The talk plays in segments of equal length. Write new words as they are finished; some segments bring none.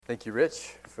Thank you,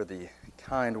 Rich, for the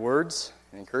kind words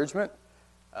and encouragement.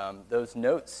 Those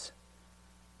notes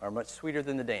are much sweeter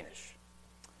than the Danish.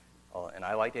 And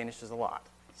I like Danishes a lot,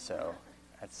 so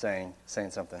that's saying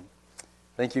something.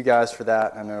 Thank you guys for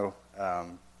that. I know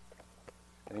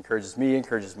it encourages me,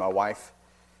 encourages my wife,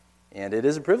 and it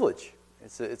is a privilege.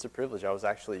 It's a privilege. I was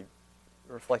actually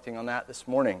reflecting on that this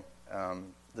morning.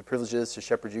 The privilege is to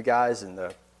shepherd you guys and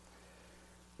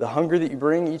the hunger that you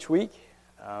bring each week,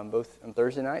 both on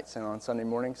Thursday nights and on Sunday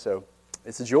morning. So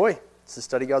it's a joy. It's to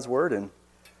study God's Word and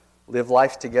live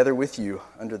life together with you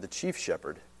under the chief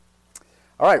shepherd.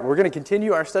 All right, we're going to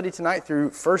continue our study tonight through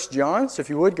 1 John. So if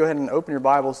you would, go ahead and open your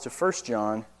Bibles to 1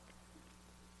 John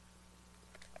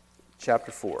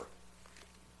chapter 4.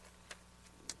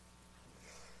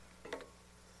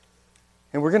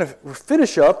 And we're going to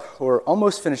finish up, or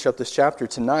almost finish up, this chapter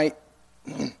tonight.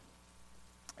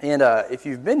 And if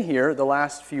you've been here the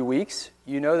last few weeks,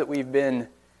 you know that we've been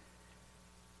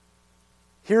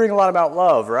hearing a lot about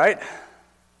love, right?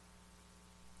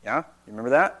 Yeah? You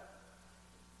remember that?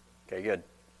 Okay, good.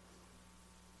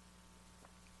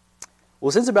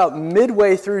 Well, since about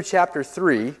midway through chapter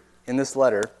 3 in this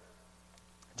letter,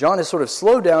 John has sort of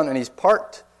slowed down and he's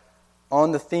parked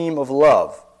on the theme of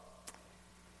love.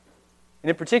 And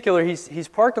in particular, he's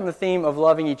parked on the theme of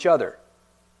loving each other,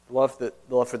 the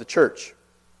love for the church.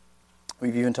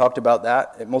 We've even talked about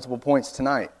that at multiple points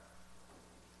tonight.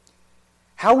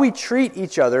 How we treat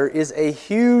each other is a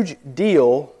huge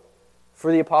deal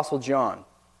for the Apostle John,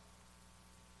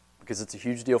 because it's a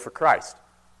huge deal for Christ.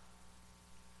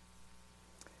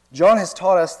 John has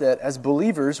taught us that as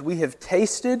believers, we have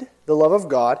tasted the love of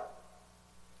God,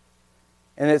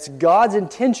 and it's God's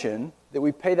intention that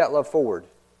we pay that love forward.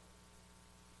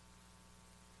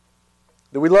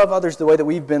 That we love others the way that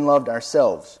we've been loved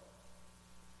ourselves.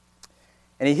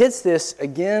 And he hits this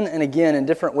again and again in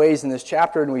different ways in this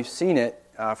chapter, and we've seen it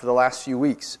for the last few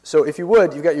weeks. So if you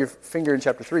would, you've got your finger in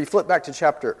chapter 3, flip back to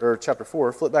chapter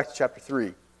 4, flip back to chapter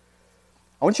 3.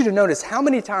 I want you to notice how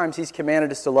many times he's commanded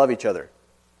us to love each other.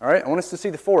 All right, I want us to see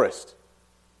the forest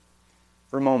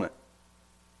for a moment.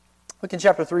 Look in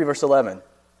chapter 3, verse 11.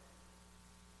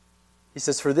 He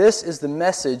says, "For this is the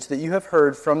message that you have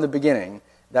heard from the beginning,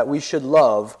 that we should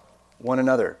love one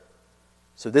another."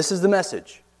 So this is the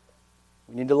message.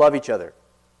 We need to love each other.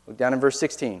 Look down in verse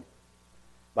 16.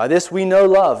 "By this we know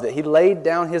love, that He laid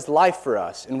down His life for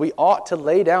us, and we ought to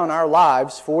lay down our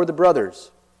lives for the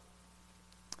brothers."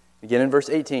 Again in verse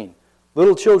 18.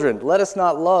 "Little children, let us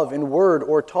not love in word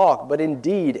or talk, but in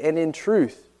deed and in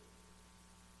truth."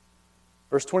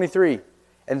 Verse 23.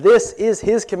 "And this is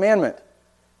His commandment,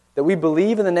 that we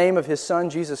believe in the name of His Son,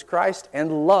 Jesus Christ,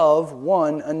 and love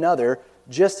one another,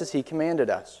 just as He commanded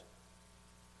us."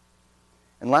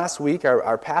 And last week,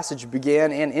 our passage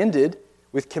began and ended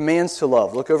with commands to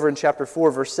love. Look over in chapter 4,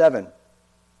 verse 7. It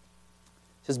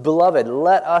says, "Beloved,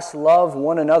 let us love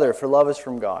one another, for love is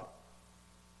from God."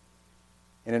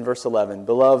 And in verse 11,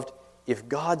 "Beloved, if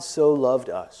God so loved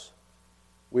us,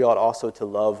 we ought also to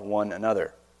love one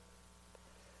another."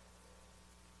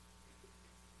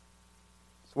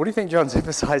 So what do you think John's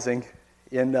emphasizing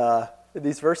in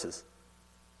these verses?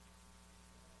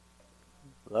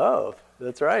 Love.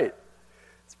 That's right.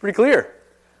 It's pretty clear.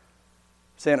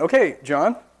 Saying, okay,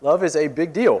 John, love is a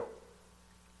big deal.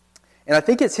 And I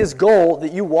think it's his goal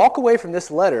that you walk away from this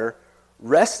letter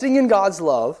resting in God's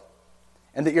love,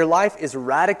 and that your life is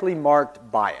radically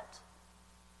marked by it.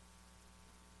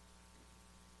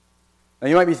 Now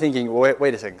you might be thinking, well,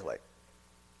 wait a second, Clay.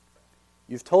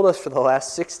 You've told us for the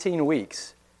last 16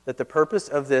 weeks that the purpose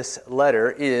of this letter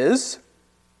is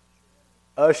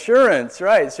assurance,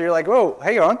 right? So you're like, whoa,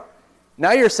 hang on.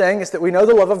 Now you're saying is that we know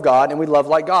the love of God and we love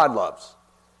like God loves.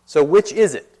 So which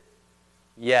is it?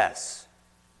 Yes.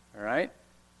 All right?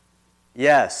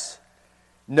 Yes.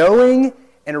 Knowing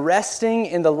and resting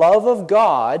in the love of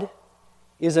God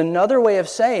is another way of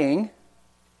saying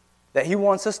that He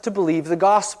wants us to believe the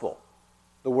gospel,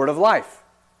 the word of life.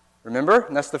 Remember?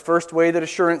 And that's the first way that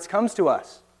assurance comes to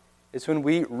us. It's when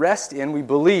we rest in, we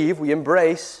believe, we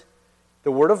embrace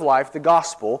the word of life, the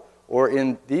gospel, or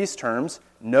in these terms,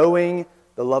 knowing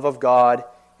the love of God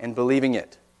and believing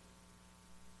it.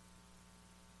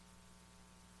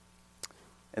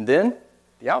 And then,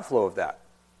 the outflow of that,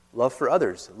 love for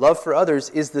others. Love for others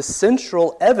is the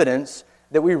central evidence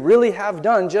that we really have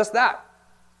done just that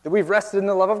we've rested in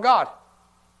the love of God.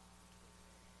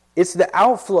 It's the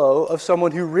outflow of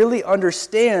someone who really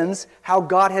understands how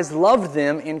God has loved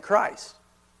them in Christ.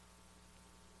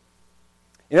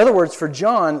 In other words, for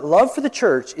John, love for the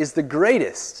church is the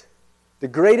greatest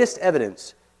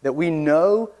evidence that we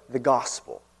know the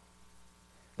gospel,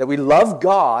 that we love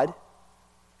God,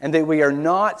 and that we are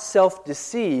not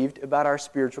self-deceived about our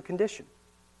spiritual condition.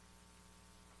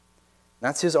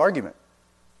 That's his argument.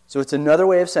 So it's another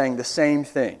way of saying the same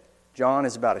thing. John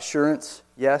is about assurance,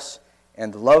 yes,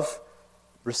 and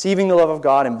receiving the love of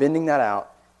God and bending that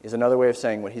out is another way of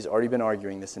saying what he's already been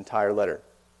arguing this entire letter.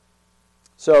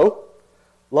 So,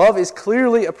 love is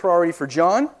clearly a priority for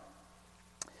John.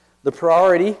 The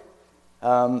priority,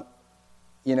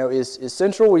 is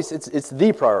central. It's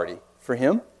the priority for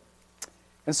him.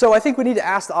 And so I think we need to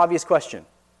ask the obvious question.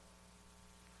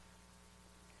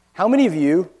 How many of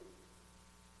you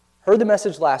heard the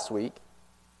message last week,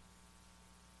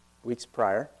 weeks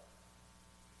prior,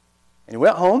 and you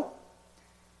went home,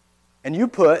 and you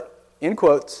put, in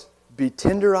quotes, be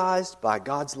tenderized by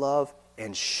God's love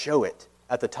and show it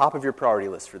at the top of your priority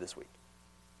list for this week?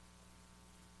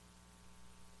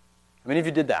 How many of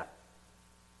you did that?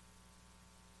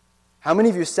 How many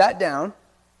of you sat down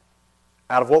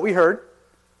out of what we heard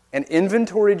and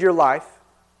inventoried your life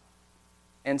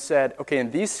and said, okay,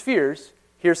 in these spheres,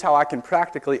 here's how I can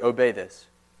practically obey this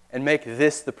and make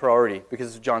this the priority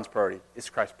because it's John's priority, it's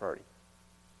Christ's priority?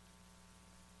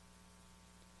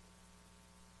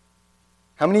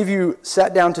 How many of you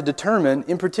sat down to determine,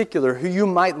 in particular, who you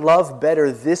might love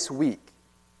better this week?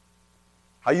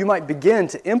 How you might begin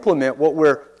to implement what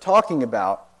we're talking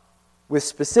about with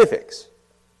specifics?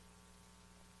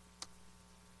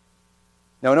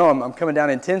 Now, no, I'm coming down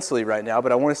intensely right now,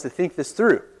 but I want us to think this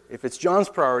through. If it's John's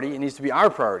priority, it needs to be our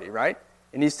priority, right?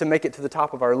 It needs to make it to the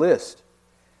top of our list.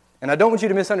 And I don't want you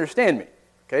to misunderstand me,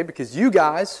 okay? Because you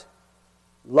guys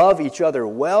love each other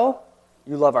well.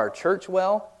 You love our church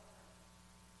well.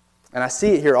 And I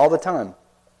see it here all the time.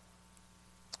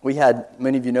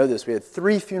 Many of you know this, we had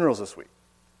 3 funerals this week.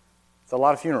 It's a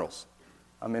lot of funerals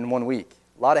in 1 week.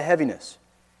 A lot of heaviness.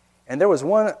 And there was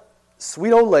one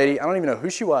sweet old lady, I don't even know who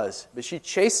she was, but she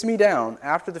chased me down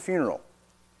after the funeral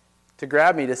to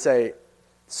grab me to say,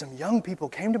 some young people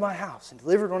came to my house and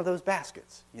delivered one of those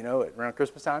baskets, around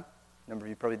Christmas time. A number of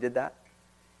you probably did that.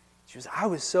 She was, I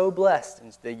was so blessed.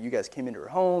 And you guys came into her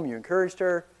home, you encouraged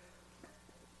her.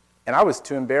 And I was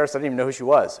too embarrassed. I didn't even know who she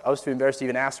was. I was too embarrassed to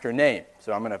even ask her name.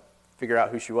 So I'm going to figure out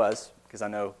who she was because I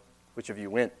know which of you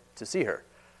went to see her.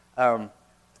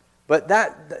 But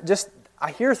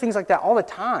I hear things like that all the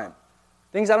time.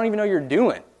 Things I don't even know you're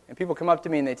doing. And people come up to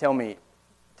me and they tell me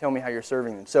how you're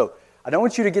serving them. So I don't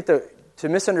want you to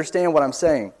misunderstand what I'm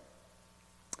saying.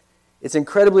 It's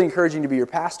incredibly encouraging to be your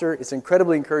pastor. It's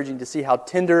incredibly encouraging to see how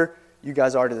tender you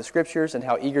guys are to the Scriptures and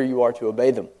how eager you are to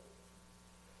obey them.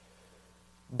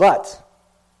 But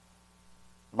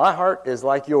my heart is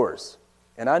like yours,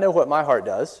 and I know what my heart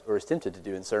does, or is tempted to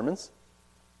do in sermons.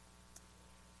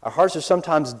 Our hearts are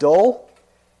sometimes dull,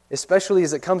 especially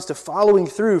as it comes to following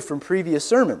through from previous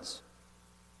sermons.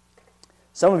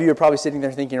 Some of you are probably sitting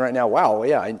there thinking right now, wow,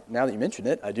 yeah, now that you mention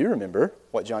it, I do remember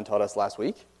what John taught us last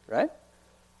week, right?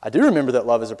 I do remember that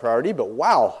love is a priority, but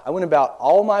wow, I went about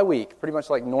all my week pretty much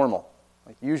like normal,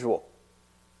 like usual.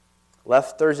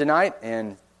 Left Thursday night,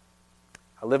 and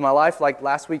I lived my life like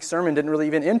last week's sermon didn't really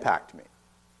even impact me.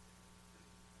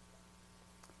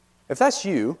 If that's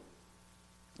you,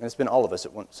 and it's been all of us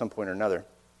at some point or another,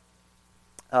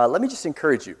 let me just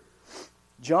encourage you.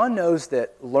 John knows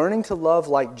that learning to love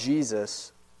like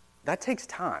Jesus, that takes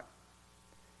time.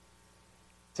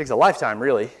 It takes a lifetime,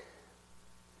 really.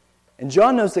 And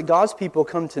John knows that God's people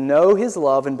come to know His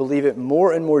love and believe it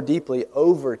more and more deeply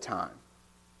over time.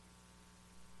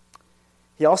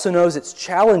 He also knows it's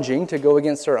challenging to go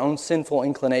against our own sinful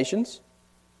inclinations.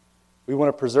 We want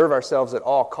to preserve ourselves at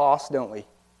all costs, don't we?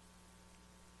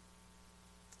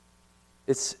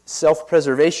 It's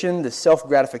self-preservation, the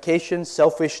self-gratification,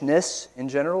 selfishness in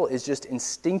general is just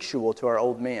instinctual to our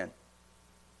old man.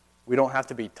 We don't have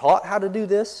to be taught how to do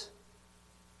this.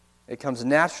 It comes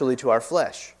naturally to our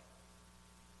flesh.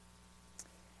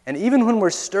 And even when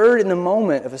we're stirred in the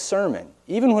moment of a sermon,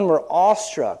 even when we're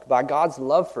awestruck by God's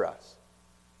love for us,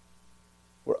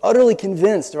 we're utterly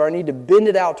convinced of our need to bend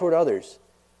it out toward others.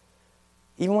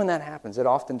 Even when that happens, it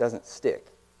often doesn't stick,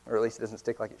 or at least it doesn't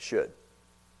stick like it should.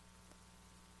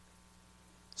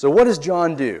 So what does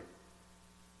John do?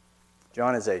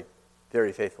 John is a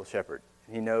very faithful shepherd,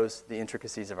 and he knows the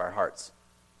intricacies of our hearts.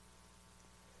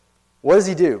 What does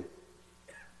he do?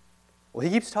 Well,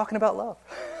 he keeps talking about love.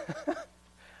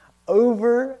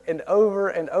 Over and over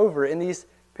and over in these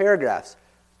paragraphs.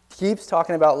 He keeps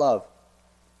talking about love.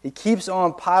 He keeps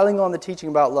on piling on the teaching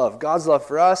about love. God's love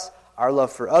for us, our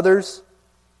love for others.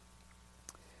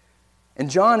 And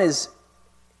John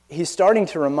he's starting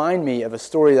to remind me of a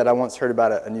story that I once heard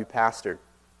about a new pastor.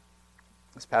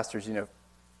 This pastor's,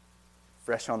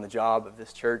 fresh on the job of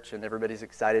this church and everybody's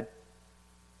excited.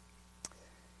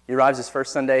 He arrives his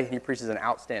first Sunday, and he preaches an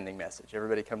outstanding message.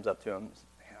 Everybody comes up to him,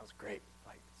 man, that was great,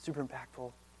 like super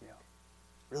impactful,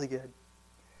 really good.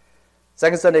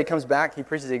 Second Sunday he comes back, he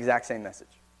preaches the exact same message.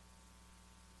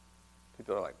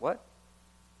 People are like, what?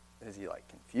 Is he like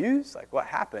confused? Like, what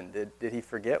happened? Did he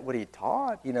forget what he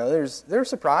taught? They're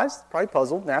surprised, probably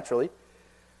puzzled, naturally.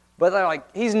 But they're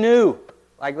like, he's new.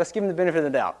 Like, let's give him the benefit of the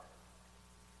doubt.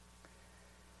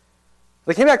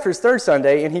 They came back for his third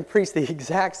Sunday, and he preached the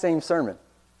exact same sermon.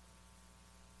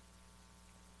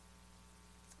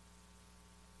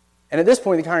 And at this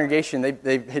point, the congregation,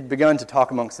 they had begun to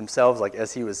talk amongst themselves, like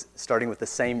as he was starting with the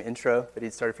same intro that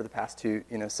he'd started for the past two,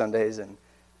 Sundays, and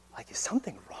like, is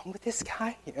something wrong with this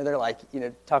guy? They're like,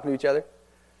 talking to each other.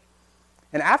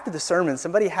 And after the sermon,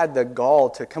 somebody had the gall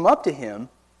to come up to him,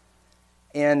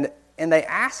 and they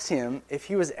asked him if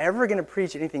he was ever going to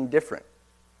preach anything different.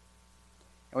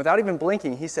 And without even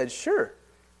blinking, he said, sure,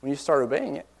 when you start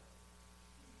obeying it.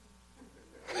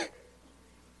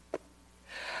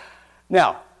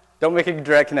 Now, don't make a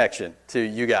direct connection to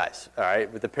you guys, all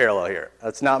right, with the parallel here.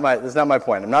 That's not my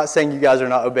point. I'm not saying you guys are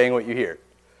not obeying what you hear.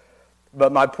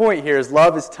 But my point here is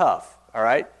love is tough, all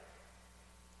right?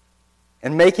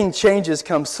 And making changes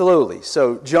comes slowly.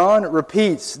 So John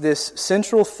repeats this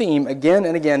central theme again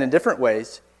and again in different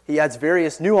ways. He adds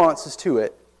various nuances to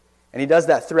it, and he does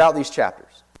that throughout these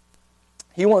chapters.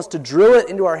 He wants to drill it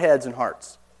into our heads and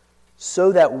hearts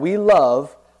so that we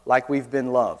love like we've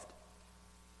been loved.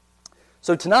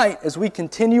 So tonight, as we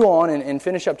continue on and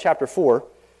finish up chapter 4,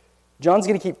 John's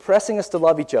going to keep pressing us to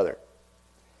love each other.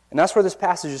 And that's where this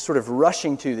passage is sort of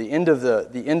rushing to, the end of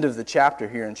the chapter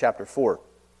here in chapter 4.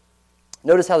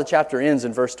 Notice how the chapter ends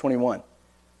in verse 21.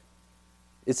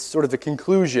 It's sort of the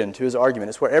conclusion to his argument.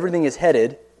 It's where everything is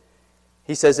headed.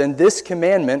 He says, "And this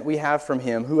commandment we have from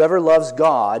him, whoever loves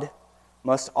God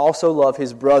must also love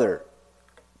his brother."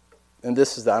 And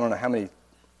this is, I don't know how many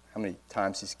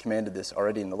times he's commanded this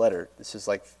already in the letter. This is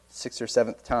like 6th or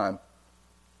 7th time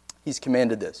he's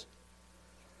commanded this.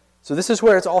 So this is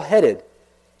where it's all headed.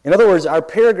 In other words, our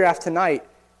paragraph tonight,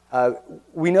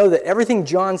 we know that everything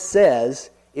John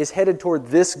says is headed toward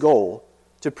this goal,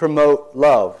 to promote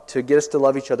love, to get us to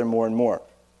love each other more and more.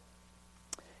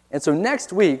 And so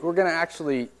next week, we're going to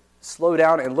actually slow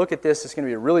down and look at this. It's going to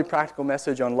be a really practical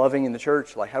message on loving in the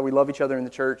church, like how we love each other in the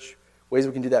church, ways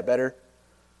we can do that better.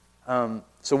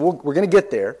 So we're going to get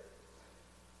there.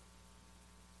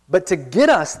 But to get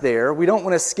us there, we don't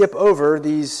want to skip over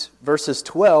these verses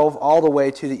 12 all the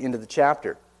way to the end of the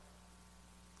chapter.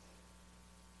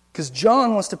 Because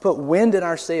John wants to put wind in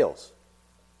our sails.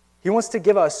 He wants to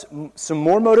give us some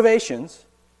more motivations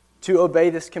to obey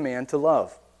this command to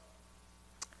love.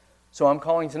 So I'm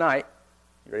calling tonight,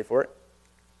 you ready for it?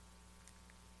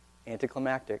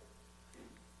 Anticlimactic.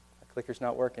 My clicker's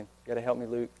not working. You got to help me,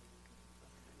 Luke.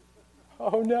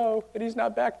 Oh no, and he's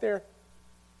not back there.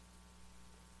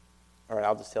 All right,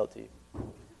 I'll just tell it to you.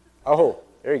 Oh,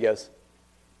 there he goes.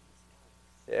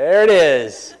 There it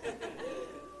is.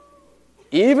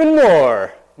 Even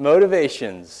more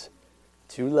motivations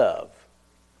to love.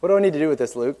 What do I need to do with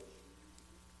this, Luke?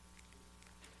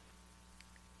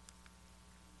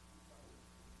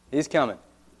 He's coming.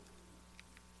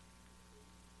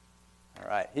 All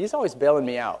right. He's always bailing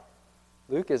me out.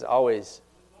 Luke is always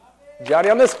Johnny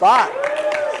on the spot.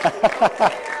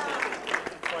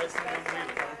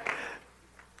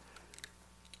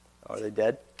 Are they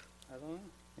dead? I don't know.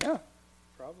 Yeah.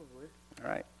 Probably. All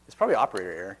right. It's probably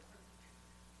operator error.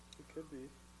 It could be.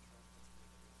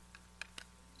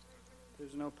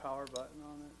 There's no power button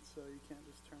on it, so you can't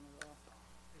just turn it off.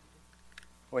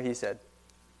 What he said.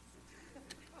 You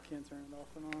can't turn it off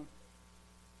and on.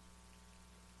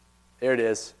 There it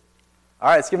is. All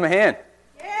right, let's give him a hand.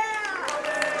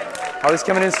 Yeah! Harley's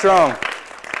coming in strong.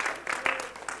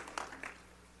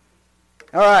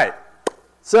 All right.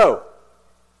 So,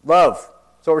 love.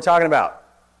 That's what we're talking about.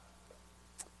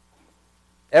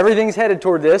 Everything's headed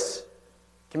toward this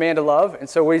command to love. And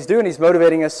so what he's doing, he's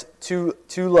motivating us to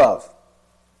love.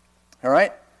 All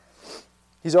right?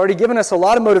 He's already given us a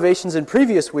lot of motivations in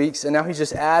previous weeks, and now he's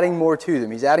just adding more to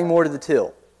them. He's adding more to the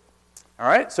till. All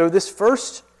right? So this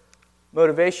first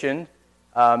motivation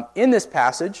in this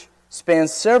passage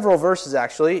spans several verses,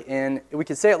 actually, and we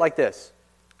could say it like this.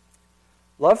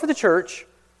 Love for the church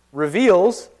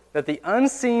reveals that the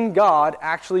unseen God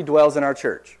actually dwells in our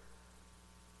church.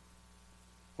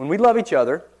 When we love each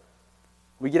other,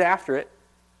 we get after it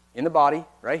in the body,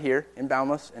 right here, in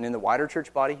Boundless, and in the wider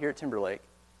church body here at Timberlake.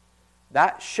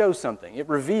 That shows something. It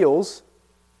reveals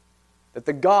that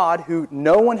the God who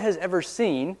no one has ever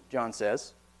seen, John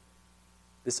says,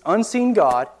 this unseen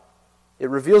God, it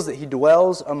reveals that he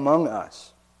dwells among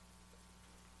us.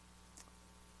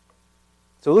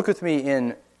 So look with me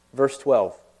in verse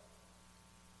 12.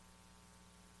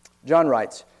 John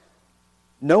writes,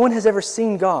 "No one has ever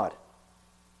seen God.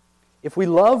 If we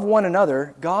love one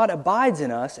another, God abides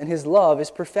in us, and His love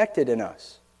is perfected in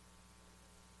us.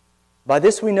 By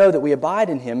this we know that we abide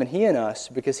in Him, and He in us,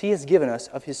 because He has given us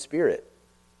of His Spirit.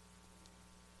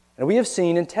 And we have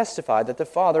seen and testified that the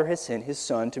Father has sent His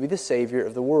Son to be the Savior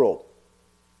of the world.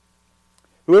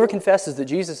 Whoever confesses that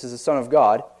Jesus is the Son of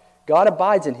God, God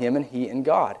abides in him, and He in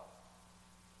God.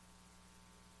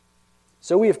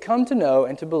 So we have come to know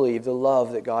and to believe the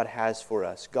love that God has for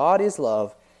us. God is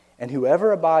love, and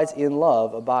whoever abides in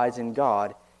love abides in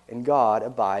God, and God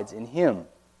abides in him."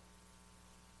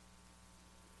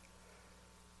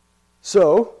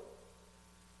 So,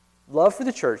 love for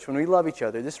the church, when we love each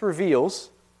other, this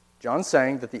reveals, John's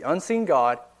saying, that the unseen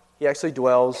God, He actually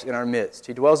dwells in our midst.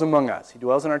 He dwells among us. He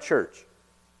dwells in our church.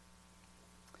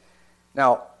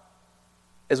 Now,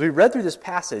 as we read through this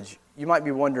passage, you might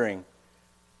be wondering,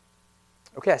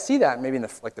 okay, I see that maybe in the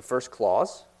first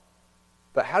clause,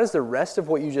 but how does the rest of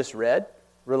what you just read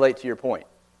relate to your point?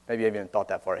 Maybe you haven't even thought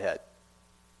that far ahead.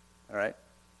 All right?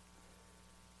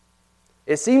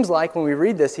 It seems like when we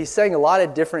read this, he's saying a lot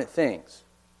of different things.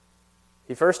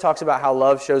 He first talks about how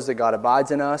love shows that God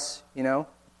abides in us, in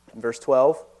verse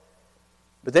 12.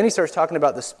 But then he starts talking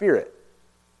about the Spirit,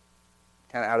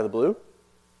 kind of out of the blue.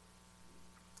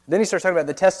 Then he starts talking about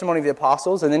the testimony of the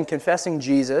apostles, and then confessing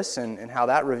Jesus, and how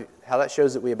that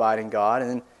shows that we abide in God. And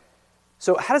then,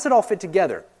 so how does it all fit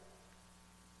together?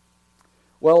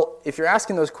 Well, if you're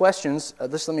asking those questions,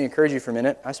 just let me encourage you for a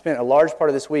minute. I spent a large part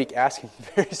of this week asking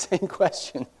the very same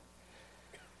question.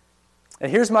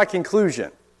 And here's my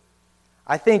conclusion.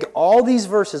 I think all these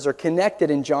verses are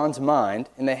connected in John's mind,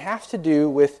 and they have to do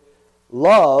with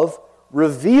love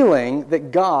revealing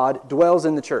that God dwells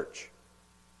in the church.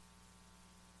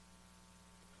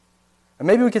 And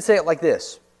maybe we could say it like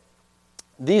this.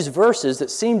 These verses that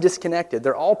seem disconnected,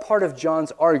 they're all part of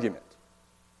John's argument.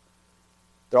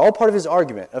 They're all part of his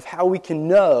argument of how we can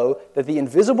know that the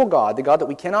invisible God, the God that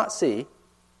we cannot see,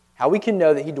 how we can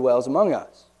know that He dwells among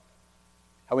us.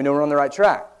 How we know we're on the right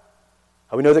track.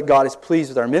 How we know that God is pleased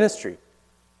with our ministry.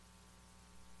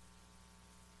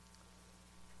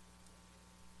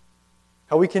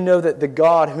 How we can know that the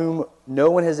God whom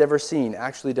no one has ever seen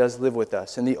actually does live with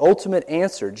us. And the ultimate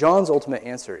answer, John's ultimate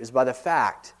answer, is by the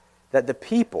fact that the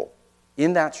people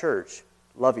in that church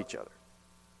love each other.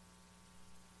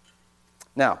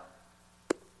 Now,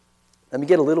 let me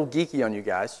get a little geeky on you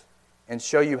guys and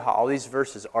show you how all these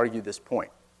verses argue this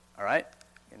point. All right?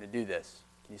 I'm going to do this.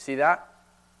 Can you see that?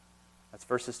 That's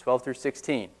verses 12 through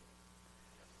 16.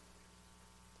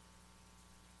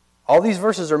 All these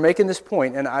verses are making this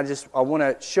point, and I want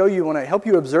to show you, want to help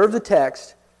you observe the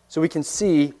text so we can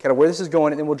see kind of where this is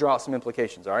going, and then we'll draw out some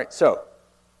implications. All right? So,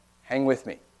 hang with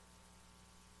me.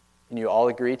 Can you all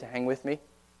agree to hang with me?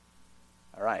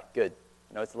 All right, good.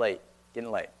 I know it's late. Getting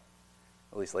late.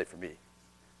 At least late for me.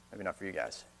 Maybe not for you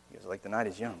guys. You guys are like, the night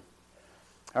is young.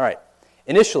 All right.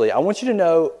 Initially, I want you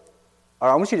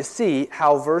to see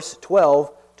how verse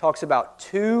 12 talks about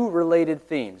two related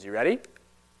themes. You ready?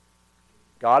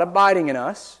 God abiding in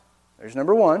us. There's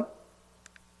number one.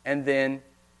 And then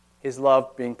His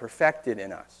love being perfected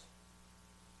in us.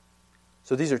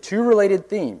 So these are two related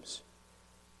themes.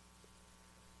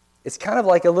 It's kind of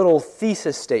like a little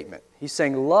thesis statement. He's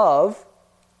saying love,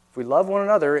 if we love one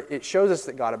another, it shows us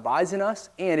that God abides in us,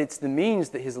 and it's the means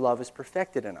that His love is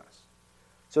perfected in us.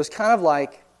 So it's kind of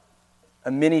like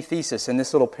a mini thesis in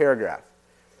this little paragraph.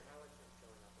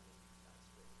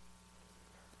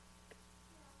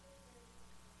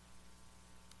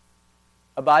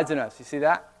 Abides in us, you see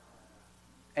that?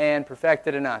 And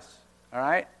perfected in us, all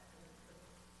right?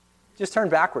 Just turn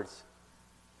backwards.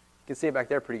 You can see it back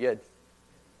there pretty good.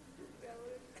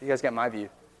 You guys got my view.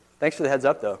 Thanks for the heads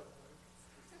up, though.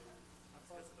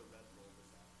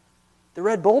 The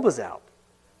red bulb is out.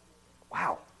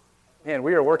 Wow. Man,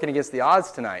 we are working against the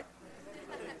odds tonight.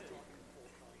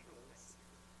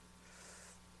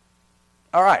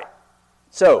 All right.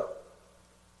 So,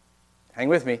 hang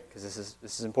with me, because this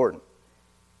is important.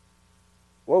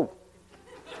 Whoa.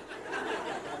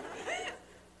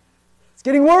 It's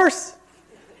getting worse.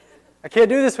 I can't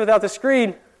do this without the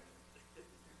screen.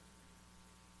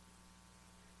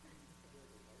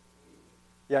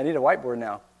 Yeah, I need a whiteboard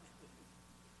now.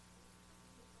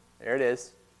 There it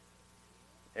is.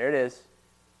 There it is.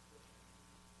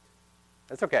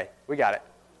 That's okay. We got it.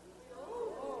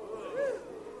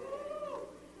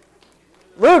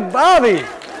 Luke, Bobby.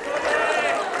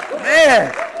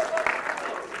 Man.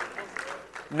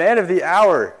 Man of the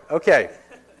hour. Okay.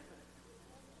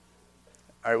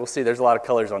 All right, we'll see. There's a lot of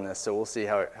colors on this, so we'll see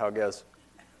how it goes.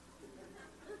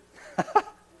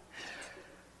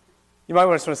 You might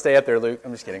just want to stay up there, Luke.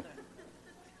 I'm just kidding.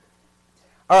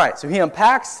 All right, so he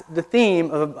unpacks the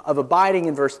theme of abiding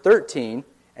in verse 13,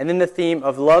 and then the theme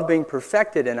of love being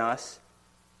perfected in us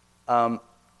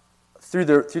through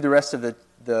the rest of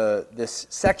this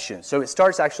section. So it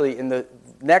starts actually in the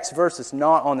next verse that's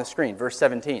not on the screen, verse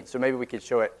 17. So maybe we could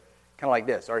show it kind of like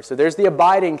this. All right, so there's the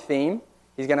abiding theme.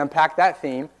 He's going to unpack that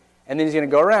theme, and then he's going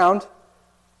to go around.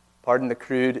 Pardon the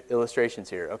crude illustrations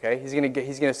here. Okay, he's going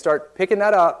to start picking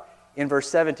that up in verse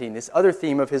 17. This other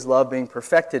theme of his love being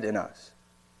perfected in us.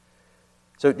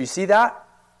 So do you see that?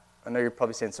 I know you're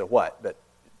probably saying, so what? But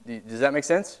does that make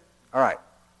sense? All right.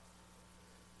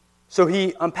 So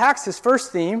he unpacks his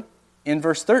first theme in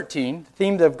verse 13, the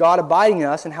theme of God abiding in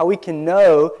us and how we can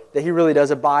know that he really does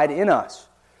abide in us.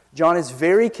 John is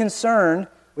very concerned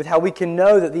with how we can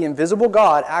know that the invisible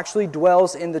God actually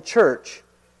dwells in the church,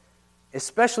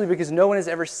 especially because no one has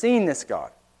ever seen this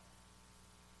God.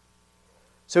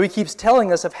 So he keeps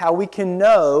telling us of how we can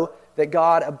know that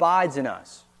God abides in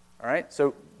us. All right,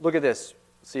 so look at this.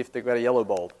 Let's see if they've got a yellow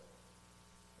bulb.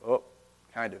 Oh,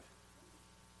 kind of.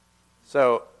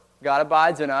 So God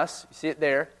abides in us. You see it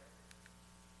there.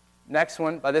 Next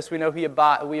one, by this we know we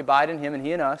abide in him and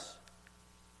he in us.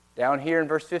 Down here in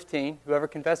verse 15, whoever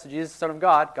confesses Jesus, the Son of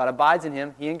God, God abides in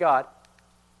him, he in God.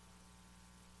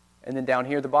 And then down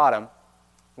here at the bottom,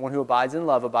 the one who abides in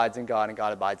love abides in God and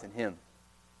God abides in him.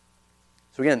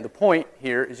 So again, the point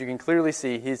here is you can clearly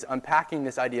see he's unpacking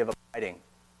this idea of abiding.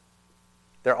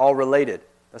 They're all related.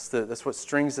 That's what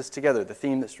strings this together, the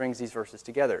theme that strings these verses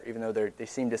together, even though they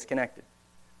seem disconnected.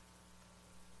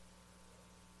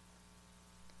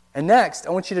 And next,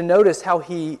 I want you to notice how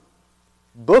he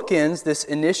bookends this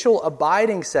initial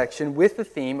abiding section with the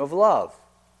theme of love.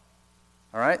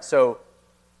 All right, so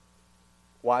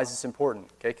why is this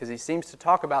important? Okay, because he seems to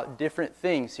talk about different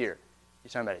things here.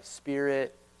 He's talking about his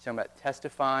Spirit. He's talking about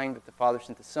testifying that the Father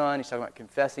sent the Son. He's talking about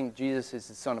confessing Jesus is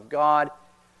the Son of God.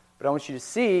 But I want you to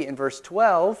see in verse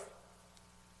 12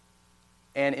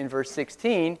 and in verse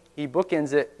 16, he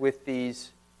bookends it with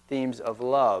these themes of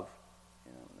love. I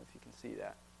don't know if you can see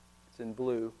that. It's in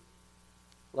blue.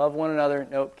 Love one another.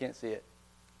 Nope, can't see it.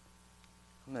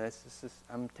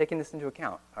 I'm taking this into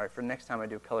account. All right, for next time I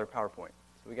do a color PowerPoint.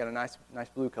 So we got a nice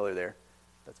blue color there.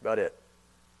 That's about it.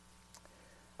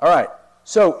 All right,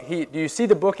 so do you see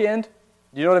the bookend?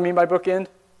 Do you know what I mean by bookend?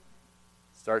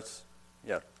 Starts,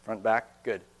 front, back,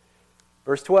 good.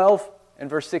 Verse 12 and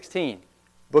verse 16,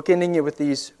 bookending it with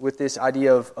this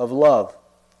idea of love.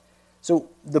 So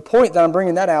the point that I'm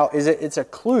bringing that out is that it's a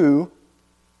clue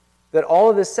that all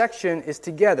of this section is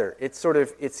together.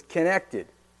 It's connected,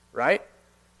 right?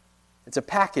 It's a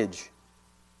package.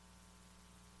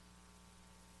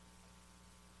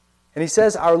 And he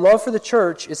says, our love for the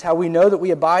church is how we know that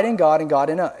we abide in God and God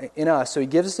in us. So he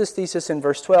gives us this thesis in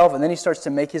verse 12, and then he starts to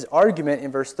make his argument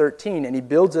in verse 13, and he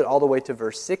builds it all the way to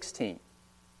verse 16.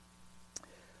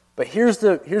 But here's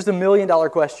the million-dollar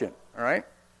question, all right?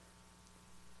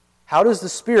 How does the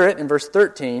Spirit, in verse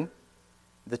 13,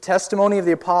 the testimony of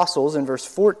the apostles, in verse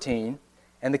 14,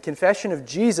 and the confession of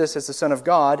Jesus as the Son of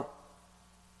God,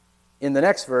 in the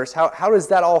next verse, how does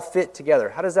that all fit together?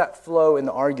 How does that flow in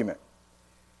the argument?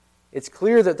 It's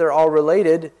clear that they're all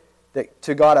related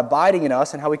to God abiding in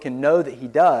us and how we can know that he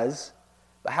does,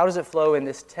 but how does it flow in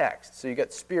this text? So you've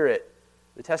got Spirit,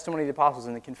 the testimony of the apostles,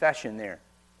 and the confession there.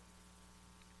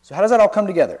 So how does that all come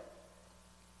together?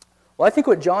 Well, I think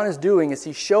what John is doing is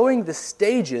he's showing the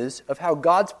stages of how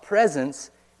God's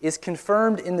presence is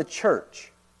confirmed in the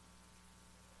church,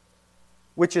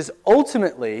 which is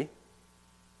ultimately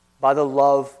by the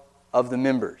love of the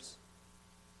members.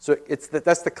 So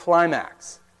that's the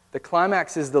climax. The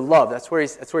climax is the love. That's where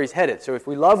he's headed. So if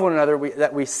we love one another,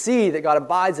 we see that God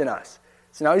abides in us.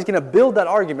 So now he's going to build that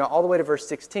argument all the way to verse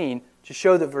 16 to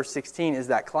show that verse 16 is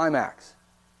that climax.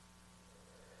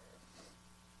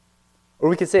 Or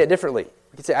we could say it differently.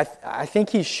 We could say, I think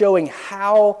he's showing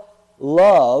how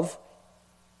love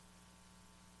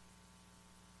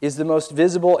is the most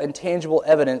visible and tangible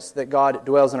evidence that God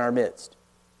dwells in our midst.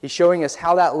 He's showing us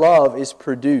how that love is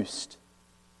produced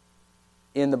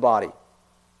in the body.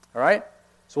 All right?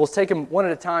 So we'll take them one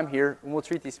at a time here, and we'll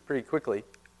treat these pretty quickly.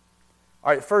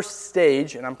 All right, first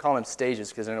stage, and I'm calling them stages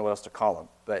because I don't know what else to call them,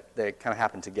 but they kind of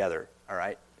happen together, all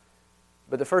right?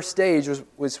 But the first stage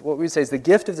was what we would say is the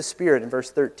gift of the Spirit in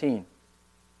verse 13.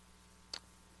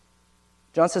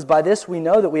 John says, by this we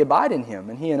know that we abide in him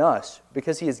and he in us,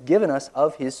 because he has given us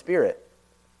of his Spirit.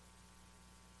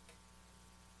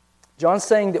 John's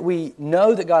saying that we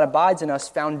know that God abides in us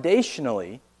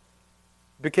foundationally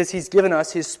because He's given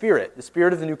us His Spirit, the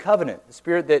Spirit of the new covenant, the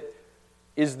Spirit that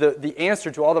is the answer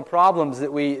to all the problems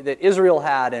that Israel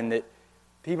had and that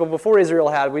people before Israel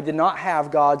had. We did not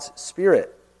have God's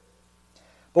Spirit.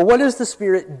 But what does the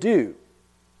Spirit do?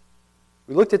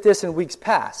 We looked at this in weeks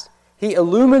past. He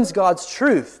illumines God's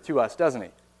truth to us, doesn't He?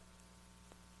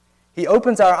 He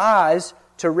opens our eyes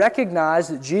to recognize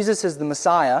that Jesus is the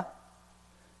Messiah.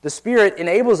 The Spirit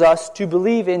enables us to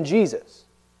believe in Jesus.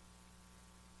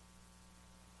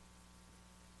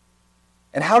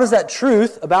 And how does that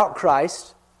truth about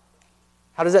Christ,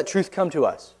 how does that truth come to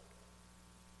us?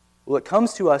 Well, it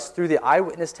comes to us through the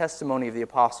eyewitness testimony of the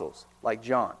apostles, like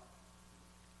John.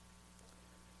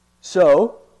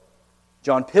 So,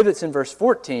 John pivots in verse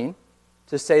 14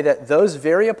 to say that those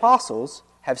very apostles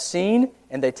have seen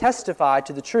and they testify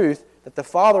to the truth that the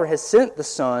Father has sent the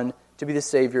Son to be the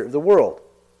Savior of the world.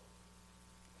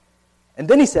 And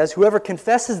then he says, whoever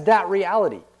confesses that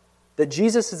reality, that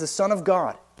Jesus is the Son of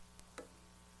God,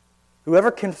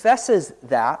 whoever confesses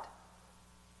that,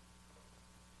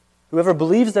 whoever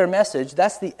believes their message,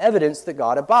 that's the evidence that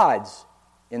God abides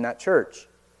in that church.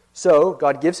 So,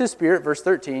 God gives His Spirit, verse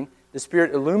 13, the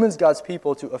Spirit illumines God's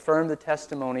people to affirm the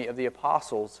testimony of the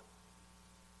apostles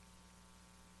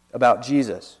about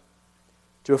Jesus,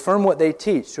 to affirm what they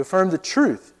teach, to affirm the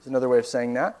truth is another way of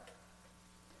saying that.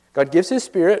 God gives His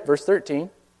Spirit, verse 13,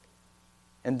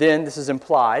 and then, this is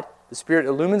implied, the Spirit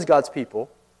illumines God's people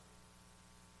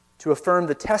to affirm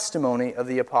the testimony of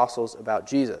the apostles about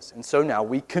Jesus. And so now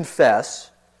we confess,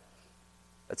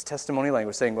 that's testimony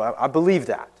language, saying, well, I believe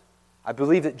that. I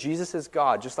believe that Jesus is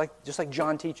God, just like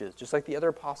John teaches, just like the other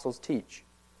apostles teach.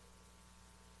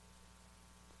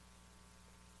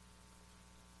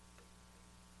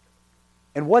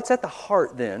 And what's at the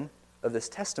heart, then, of this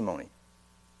testimony?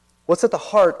 What's at the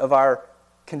heart of our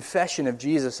confession of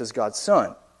Jesus as God's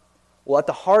Son? Well, at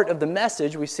the heart of the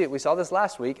message, we saw this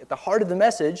last week, at the heart of the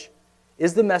message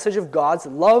is the message of God's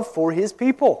love for His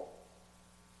people.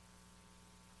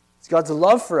 It's God's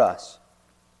love for us.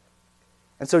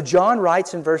 And so John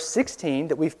writes in verse 16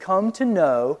 that we've come to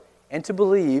know and to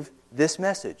believe this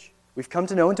message. We've come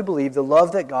to know and to believe the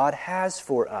love that God has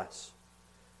for us.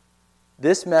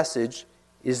 This message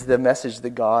is the message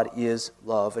that God is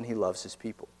love and He loves His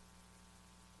people.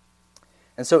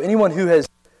 And so anyone who has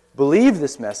believed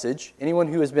this message, anyone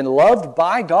who has been loved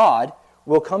by God,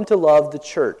 will come to love the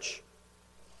church.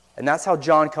 And that's how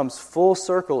John comes full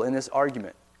circle in this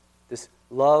argument, this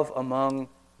love among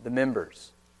the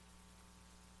members.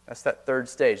 That's that third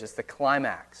stage. That's the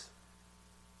climax.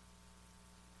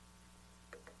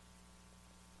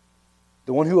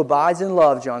 The one who abides in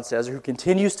love, John says, or who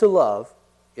continues to love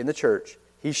in the church,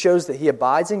 he shows that he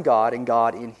abides in God and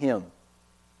God in him.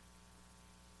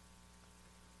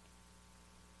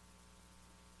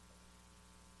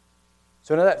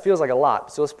 So I know that feels like a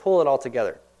lot, so let's pull it all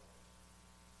together.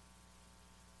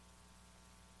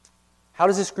 How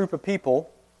does this group of people,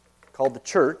 called the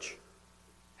church,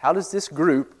 how does this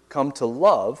group come to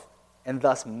love and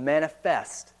thus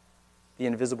manifest the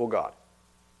invisible God?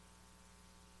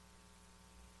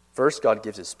 First, God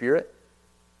gives His Spirit.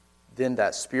 Then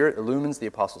that Spirit illumines the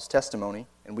apostles' testimony,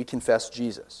 and we confess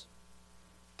Jesus.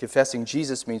 Confessing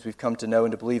Jesus means we've come to know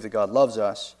and to believe that God loves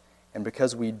us, and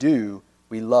because we do,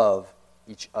 we love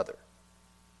each other.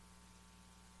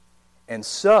 And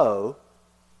so,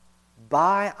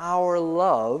 by our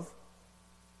love,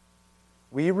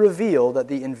 we reveal that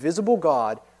the invisible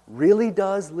God really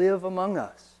does live among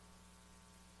us.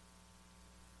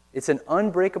 It's an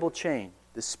unbreakable chain.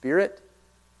 The Spirit,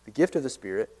 the gift of the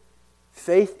Spirit,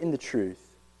 faith in the truth,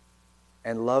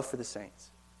 and love for the saints.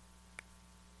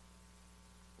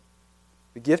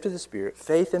 The gift of the Spirit,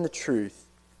 faith in the truth,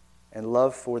 and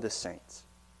love for the saints.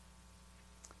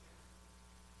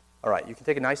 All right, you can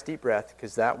take a nice deep breath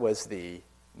because that was the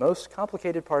most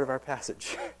complicated part of our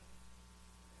passage.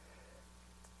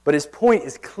 But his point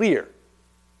is clear.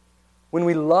 When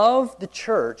we love the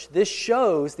church, this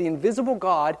shows the invisible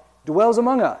God dwells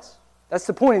among us. That's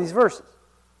the point of these verses.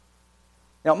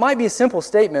 Now, it might be a simple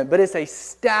statement, but it's a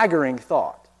staggering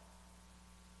thought.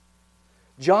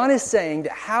 John is saying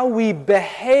that how we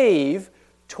behave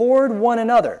toward one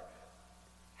another,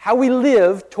 how we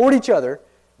live toward each other,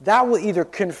 that will either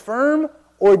confirm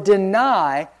or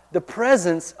deny the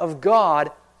presence of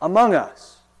God among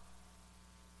us.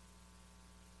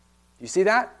 You see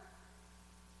that?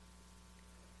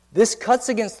 This cuts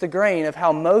against the grain of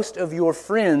how most of your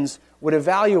friends would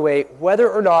evaluate whether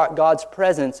or not God's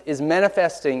presence is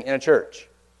manifesting in a church.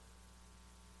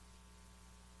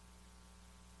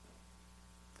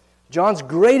 John's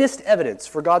greatest evidence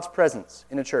for God's presence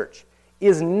in a church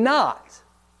is not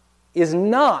is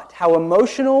not how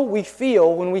emotional we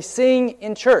feel when we sing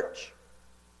in church.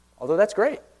 Although that's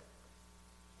great.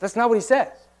 That's not what he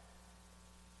says.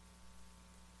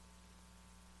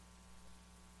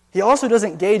 He also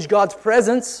doesn't gauge God's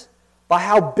presence by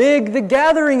how big the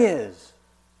gathering is. Is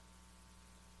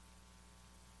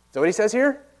that what he says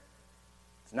here?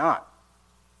 It's not.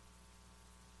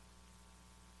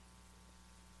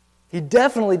 He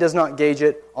definitely does not gauge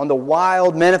it on the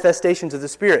wild manifestations of the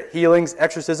Spirit, healings,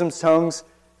 exorcisms, tongues.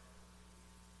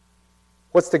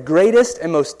 What's the greatest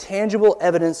and most tangible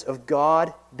evidence of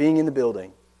God being in the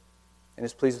building and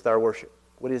is pleased with our worship?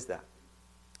 What is that?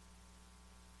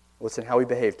 Well, it's in how we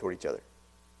behave toward each other.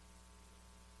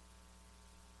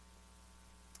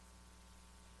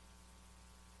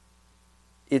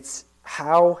 It's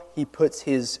how he puts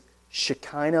his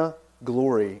Shekinah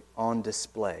glory on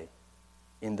display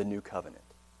in the new covenant.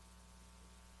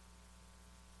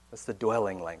 That's the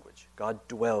dwelling language. God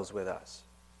dwells with us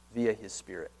via his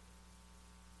Spirit.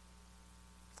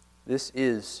 This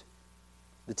is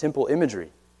the temple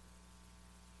imagery.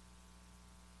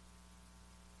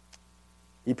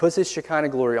 He puts his Shekinah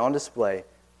glory on display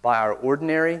by our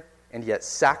ordinary and yet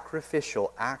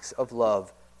sacrificial acts of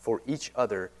love for each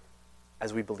other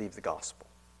as we believe the gospel.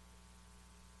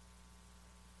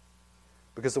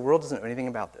 Because the world doesn't know anything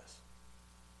about this.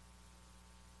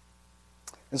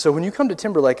 And so when you come to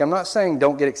Timberlake, I'm not saying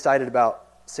don't get excited about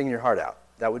singing your heart out.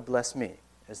 That would bless me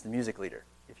as the music leader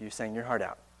if you sang your heart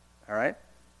out. All right?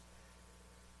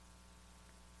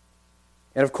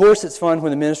 And of course it's fun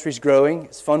when the ministry's growing.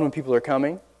 It's fun when people are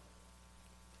coming.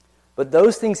 But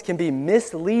those things can be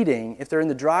misleading if they're in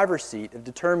the driver's seat of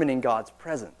determining God's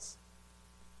presence.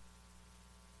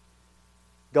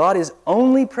 God is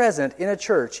only present in a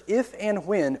church if and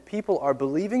when people are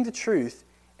believing the truth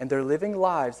and they're living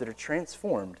lives that are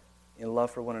transformed in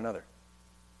love for one another.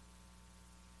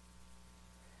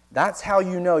 That's how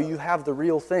you know you have the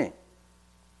real thing.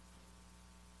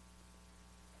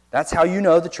 That's how you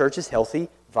know the church is healthy,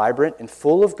 vibrant, and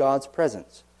full of God's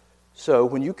presence. So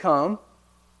when you come,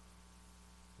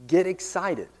 get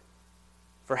excited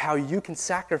for how you can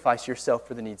sacrifice yourself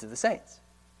for the needs of the saints.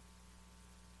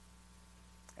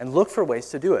 And look for ways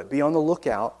to do it. Be on the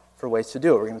lookout for ways to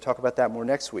do it. We're going to talk about that more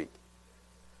next week.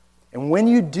 And when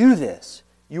you do this,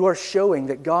 you are showing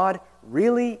that God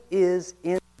really is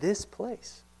in this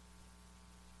place.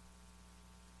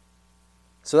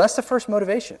 So that's the first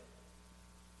motivation,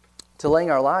 to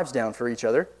laying our lives down for each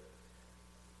other.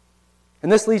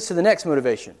 And this leads to the next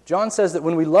motivation. John says that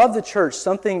when we love the church,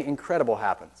 something incredible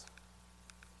happens.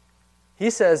 He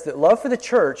says that love for the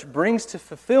church brings to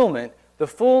fulfillment the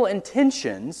full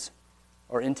intentions,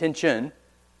 or intention,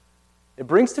 it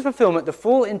brings to fulfillment the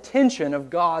full intention of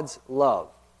God's love.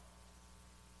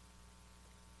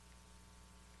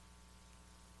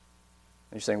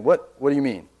 And you're saying, what do you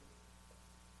mean?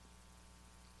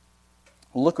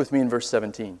 Well, look with me in verse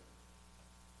 17.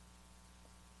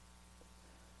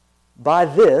 By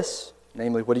this,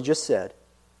 namely what he just said,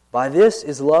 by this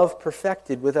is love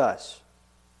perfected with us,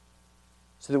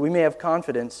 so that we may have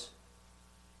confidence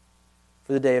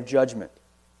for the day of judgment.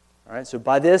 All right, so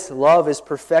by this, love is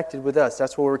perfected with us.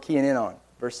 That's what we're keying in on.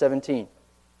 Verse 17.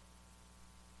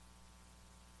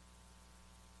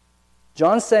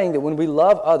 John's saying that when we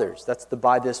love others, that's the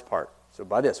by this part. So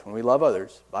by this, when we love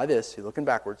others, by this, you're looking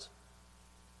backwards.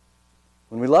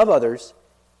 When we love others,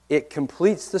 it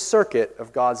completes the circuit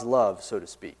of God's love, so to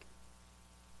speak.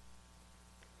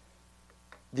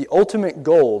 The ultimate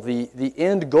goal, the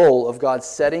end goal of God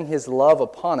setting his love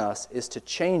upon us is to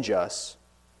change us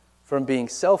from being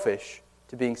selfish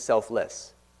to being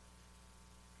selfless.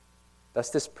 That's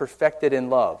this perfected in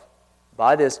love.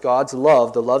 By this, God's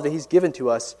love, the love that he's given to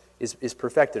us, is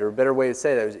perfected. Or a better way to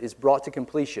say that is brought to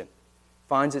completion.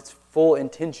 Finds its full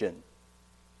intention.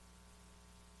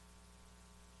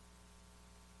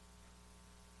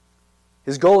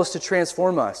 His goal is to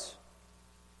transform us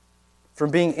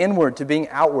from being inward to being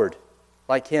outward,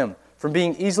 like him. From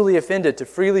being easily offended to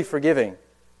freely forgiving.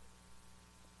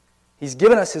 He's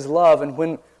given us his love, and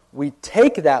when we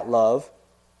take that love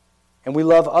and we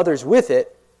love others with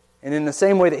it, and in the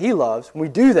same way that he loves, when we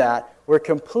do that, we're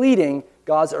completing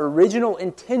God's original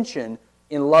intention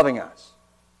in loving us.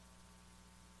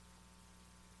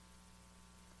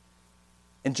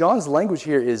 And John's language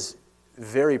here is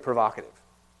very provocative.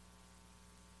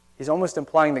 He's almost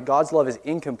implying that God's love is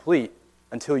incomplete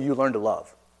until you learn to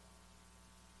love.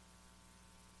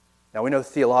 Now we know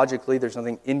theologically there's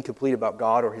nothing incomplete about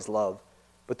God or his love,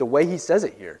 but the way he says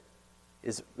it here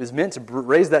is meant to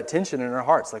raise that tension in our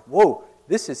hearts. Like, whoa,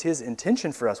 this is his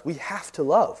intention for us. We have to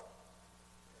love.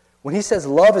 When he says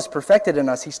love is perfected in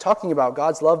us, he's talking about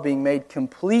God's love being made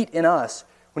complete in us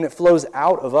when it flows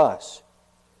out of us.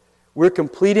 We're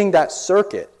completing that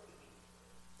circuit.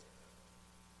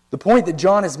 The point that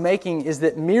John is making is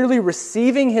that merely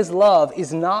receiving his love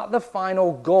is not the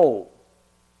final goal.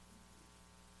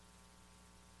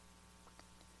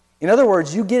 In other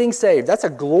words, you getting saved, that's a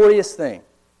glorious thing.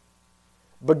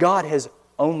 But God has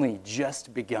only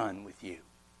just begun with you.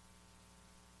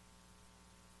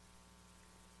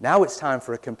 Now it's time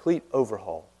for a complete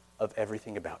overhaul of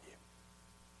everything about you.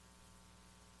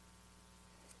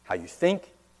 How you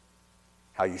think,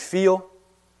 how you feel,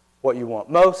 what you want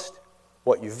most,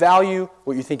 what you value,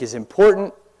 what you think is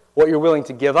important, what you're willing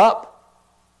to give up.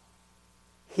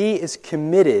 He is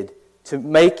committed to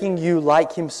making you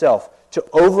like himself, to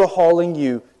overhauling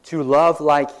you to love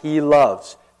like he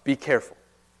loves. Be careful.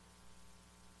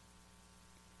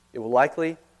 It will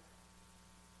likely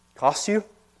cost you,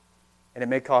 and it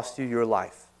may cost you your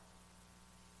life.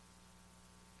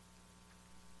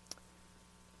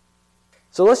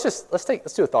 So let's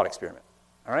do a thought experiment.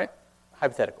 All right?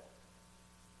 Hypothetical.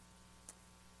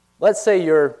 Let's say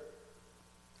you're,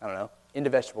 into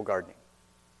vegetable gardening.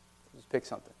 Just pick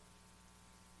something.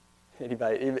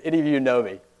 Any of you know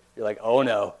me. You're like, oh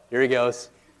no, here he goes.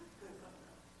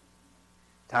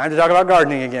 Time to talk about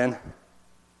gardening again.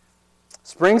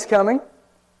 Spring's coming.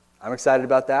 I'm excited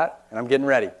about that, and I'm getting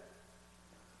ready.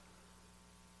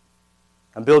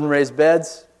 I'm building raised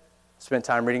beds. Spent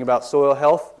time reading about soil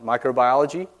health,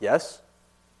 microbiology, yes.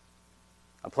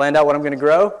 I planned out what I'm going to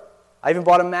grow. I even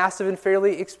bought a massive and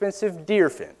fairly expensive deer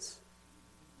fence.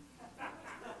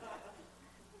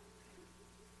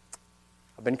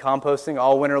 I've been composting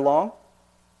all winter long.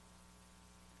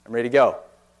 I'm ready to go.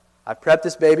 I've prepped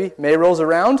this baby. May rolls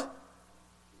around.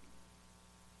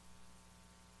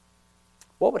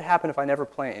 What would happen if I never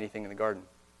plant anything in the garden?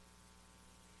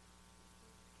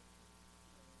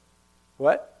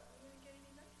 What?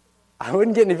 I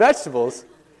wouldn't get any vegetables.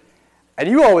 And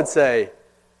you all would say,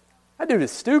 that dude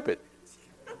is stupid.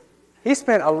 He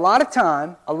spent a lot of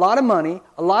time, a lot of money,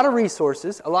 a lot of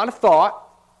resources, a lot of thought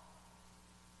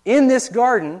in this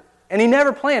garden, and he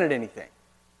never planted anything.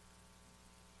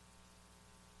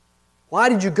 Why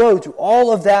did you go to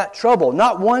all of that trouble?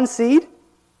 Not one seed?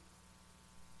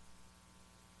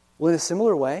 Well, in a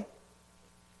similar way,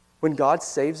 when God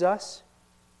saves us,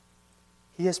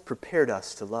 he has prepared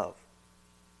us to love.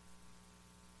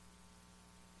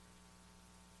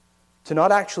 To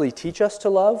not actually teach us to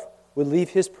love would leave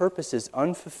his purposes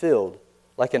unfulfilled,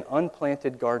 like an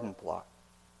unplanted garden plot.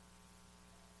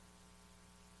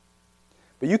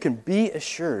 But you can be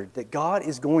assured that God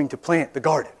is going to plant the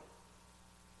garden.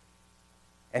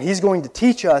 And he's going to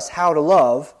teach us how to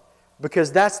love,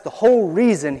 because that's the whole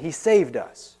reason he saved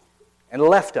us and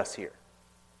left us here.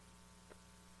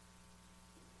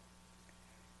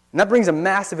 And that brings a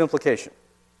massive implication.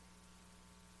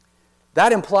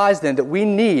 That implies then that we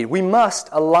must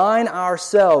align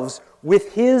ourselves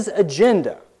with his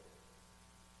agenda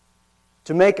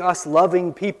to make us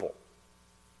loving people.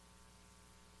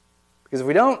 Because if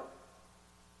we don't,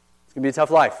 it's going to be a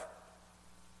tough life.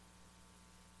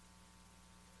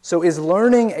 So is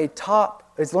learning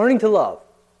to love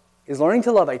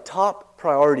a top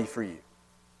priority for you?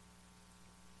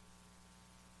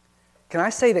 Can I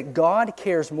say that God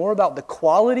cares more about the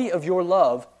quality of your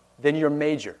love than your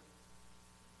major?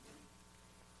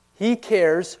 He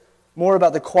cares more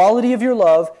about the quality of your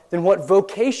love than what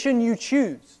vocation you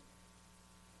choose,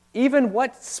 even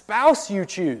what spouse you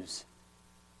choose.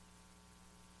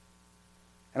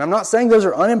 And I'm not saying those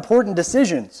are unimportant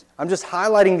decisions. I'm just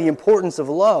highlighting the importance of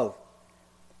love.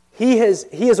 He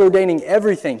is ordaining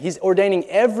everything. He's ordaining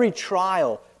every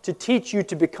trial to teach you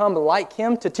to become like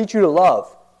him, to teach you to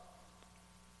love.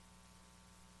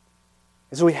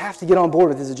 And so we have to get on board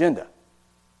with his agenda.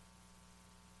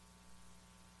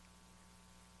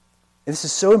 And this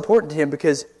is so important to him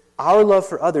because our love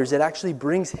for others, it actually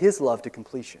brings his love to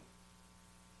completion.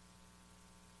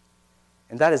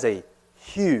 And that is a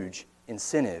huge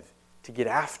incentive to get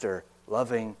after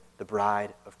loving the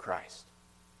bride of Christ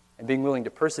and being willing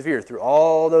to persevere through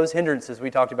all those hindrances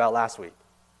we talked about last week.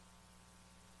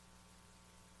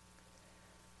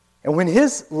 And when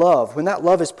that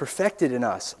love is perfected in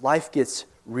us, life gets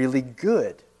really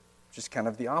good, which is kind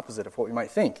of the opposite of what we might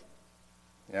think.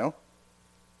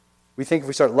 We think if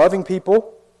we start loving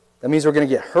people, that means we're going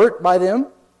to get hurt by them.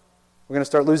 We're going to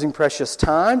start losing precious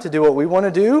time to do what we want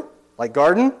to do, like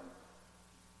garden.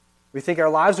 We think our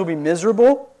lives will be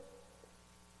miserable.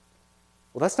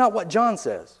 Well, that's not what John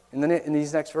says in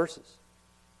these next verses.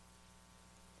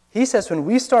 He says when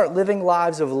we start living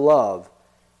lives of love,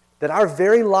 that our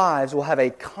very lives will have a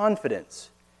confidence,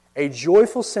 a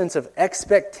joyful sense of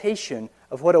expectation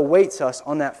of what awaits us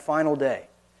on that final day,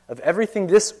 of everything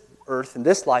this earth and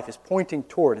this life is pointing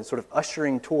toward and sort of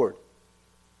ushering toward.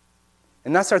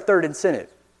 And that's our third incentive.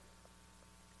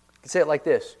 You can say it like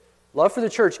this: love for the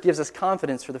church gives us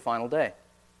confidence for the final day.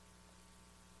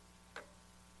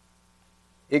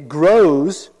 It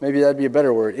grows, maybe that'd be a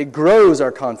better word, it grows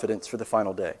our confidence for the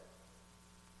final day.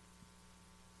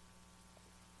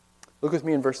 Look with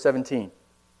me in verse 17.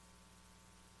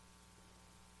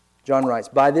 John writes,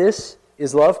 "By this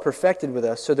is love perfected with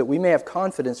us, so that we may have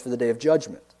confidence for the day of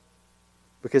judgment.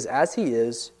 Because as He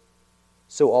is,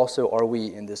 so also are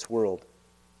we in this world.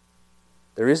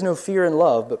 There is no fear in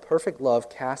love, but perfect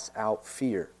love casts out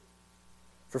fear.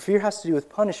 For fear has to do with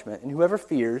punishment, and whoever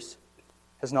fears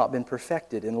has not been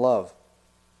perfected in love."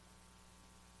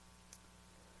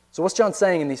 So what's John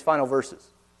saying in these final verses?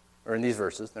 Or in these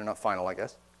verses, they're not final, I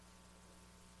guess.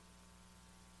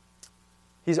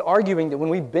 He's arguing that when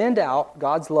we bend out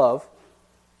God's love,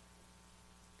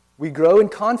 we grow in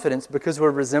confidence because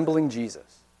we're resembling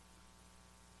Jesus.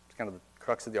 It's kind of the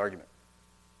crux of the argument.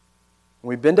 When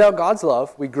we bend out God's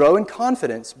love, we grow in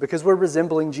confidence because we're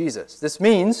resembling Jesus. This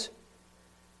means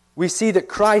we see that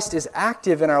Christ is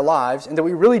active in our lives and that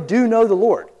we really do know the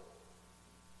Lord.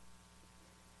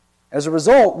 As a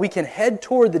result, we can head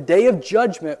toward the day of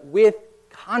judgment with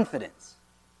confidence.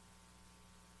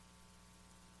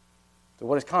 So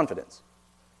what is confidence?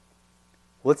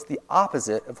 Well, it's the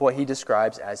opposite of what he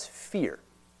describes as fear.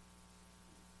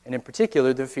 And in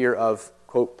particular, the fear of,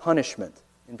 quote, punishment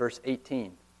in verse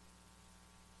 18.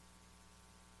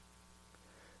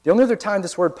 The only other time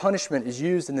this word punishment is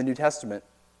used in the New Testament,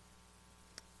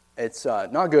 it's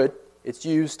not good. It's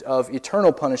used of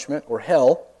eternal punishment or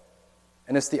hell,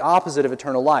 and it's the opposite of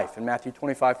eternal life in Matthew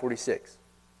 25:46.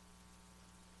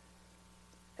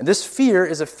 And this fear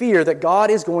is a fear that God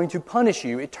is going to punish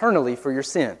you eternally for your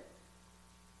sin.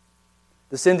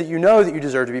 The sin that you know that you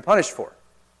deserve to be punished for.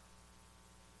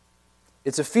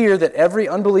 It's a fear that every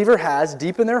unbeliever has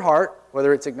deep in their heart,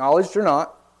 whether it's acknowledged or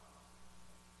not.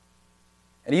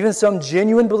 And even some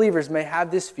genuine believers may have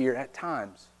this fear at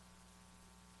times.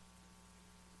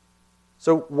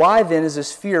 So why then is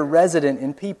this fear resident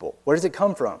in people? Where does it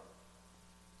come from?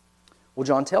 Well,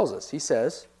 John tells us. He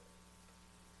says,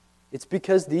 it's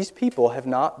because these people have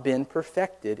not been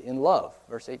perfected in love.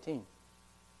 Verse 18.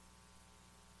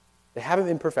 They haven't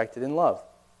been perfected in love.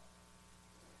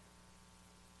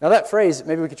 Now that phrase,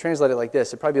 maybe we could translate it like this.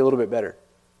 It'd probably be a little bit better.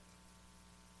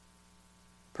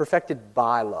 Perfected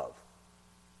by love.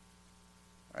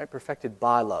 All right? Perfected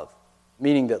by love.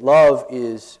 Meaning that love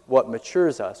is what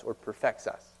matures us or perfects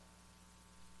us.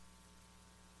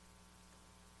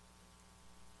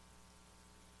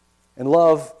 And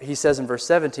love, he says in verse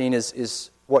 17,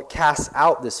 is what casts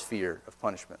out this fear of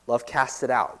punishment. Love casts it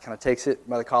out. It kind of takes it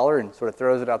by the collar and sort of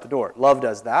throws it out the door. Love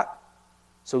does that.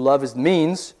 So love is the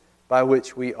means by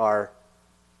which we are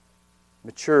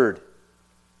matured,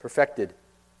 perfected.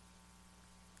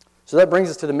 So that brings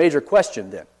us to the major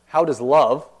question then. How does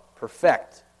love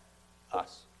perfect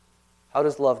us? How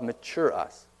does love mature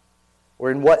us?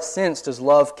 Or in what sense does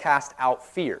love cast out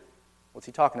fear? What's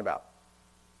he talking about?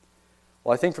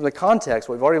 Well, I think from the context,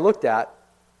 what we've already looked at,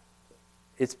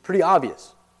 it's pretty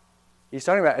obvious. He's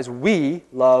talking about as we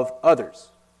love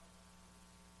others.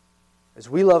 As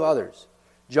we love others.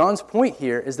 John's point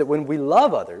here is that when we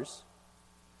love others,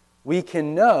 we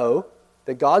can know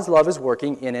that God's love is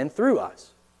working in and through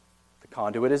us. The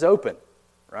conduit is open,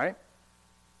 right?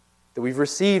 That we've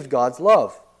received God's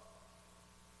love.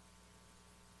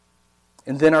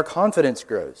 And then our confidence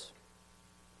grows.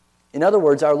 In other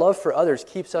words, our love for others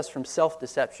keeps us from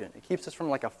self-deception. It keeps us from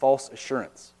like a false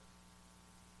assurance.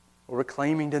 We're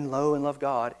claiming to know and love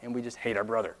God, and we just hate our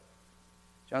brother.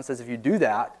 John says if you do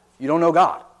that, you don't know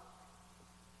God.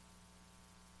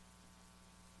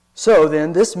 So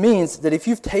then, this means that if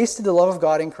you've tasted the love of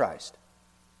God in Christ,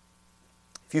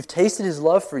 if you've tasted His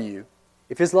love for you,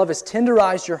 if His love has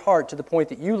tenderized your heart to the point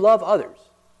that you love others,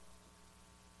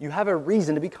 you have a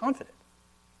reason to be confident.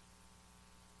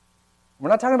 We're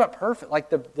not talking about perfect,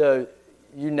 like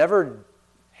you never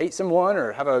hate someone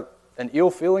or have an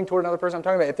ill feeling toward another person. I'm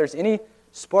talking about if there's any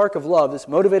spark of love that's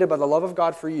motivated by the love of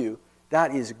God for you,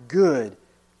 that is good.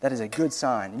 That is a good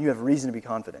sign, and you have reason to be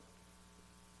confident.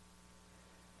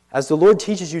 As the Lord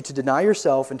teaches you to deny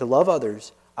yourself and to love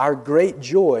others, our great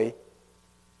joy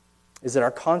is that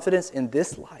our confidence in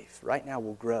this life right now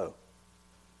will grow.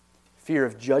 Fear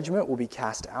of judgment will be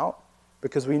cast out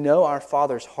because we know our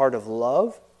Father's heart of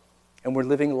love, and we're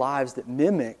living lives that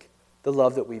mimic the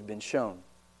love that we've been shown.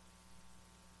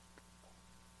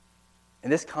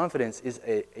 And this confidence is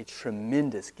a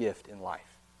tremendous gift in life.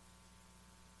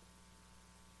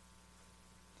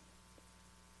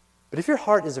 But if your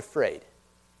heart is afraid,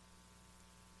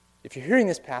 if you're hearing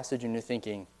this passage and you're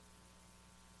thinking,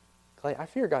 Clay, I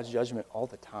fear God's judgment all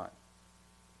the time.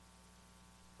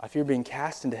 I fear being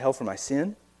cast into hell for my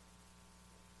sin.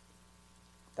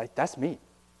 That's me.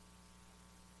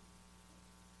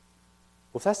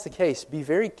 Well, if that's the case, be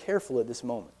very careful at this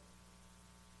moment.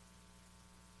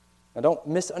 Now, don't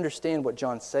misunderstand what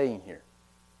John's saying here.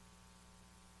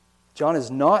 John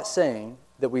is not saying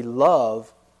that we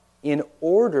love in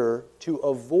order to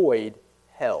avoid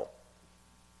hell.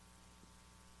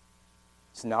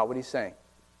 It's not what he's saying.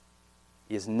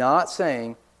 He is not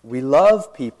saying we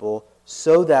love people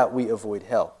so that we avoid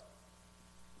hell.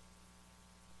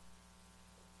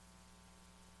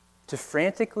 To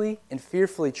frantically and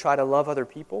fearfully try to love other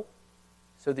people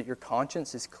so that your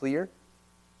conscience is clear,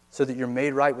 so that you're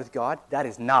made right with God, that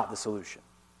is not the solution.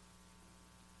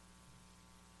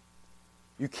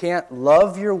 You can't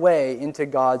love your way into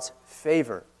God's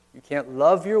favor. You can't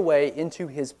love your way into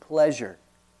His pleasure.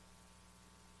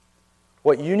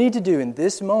 What you need to do in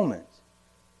this moment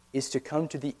is to come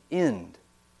to the end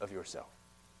of yourself.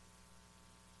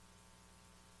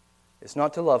 It's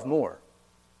not to love more.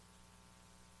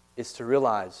 It's to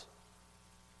realize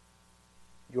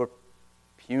your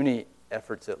puny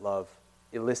efforts at love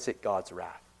elicit God's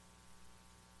wrath.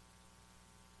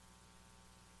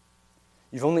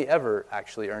 You've only ever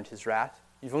actually earned His wrath.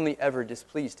 You've only ever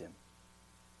displeased Him.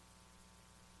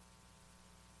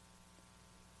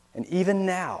 And even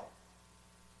now,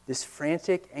 this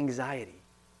frantic anxiety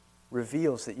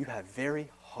reveals that you have very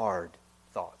hard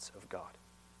thoughts of God.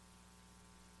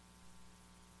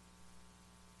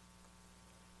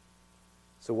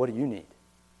 So what do you need?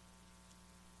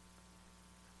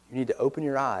 You need to open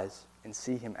your eyes and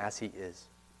see Him as He is.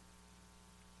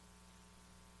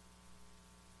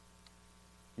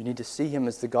 You need to see Him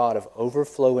as the God of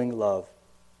overflowing love,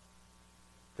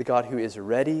 the God who is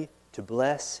ready to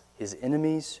bless His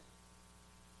enemies,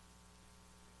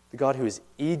 the God who is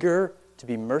eager to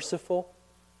be merciful,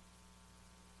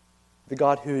 the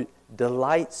God who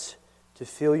delights to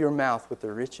fill your mouth with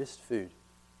the richest food,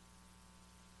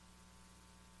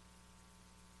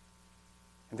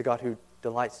 and the God who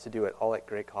delights to do it all at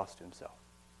great cost to Himself,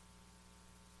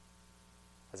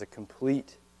 as a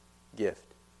complete gift.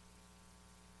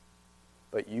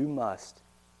 But you must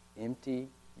empty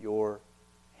your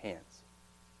hands.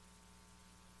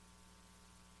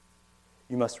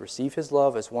 You must receive His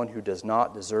love as one who does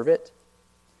not deserve it,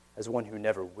 as one who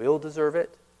never will deserve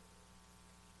it.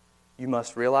 You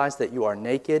must realize that you are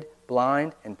naked,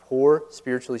 blind, and poor,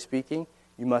 spiritually speaking.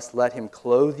 You must let Him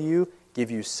clothe you,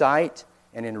 give you sight,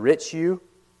 and enrich you.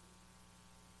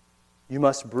 You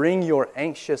must bring your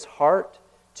anxious heart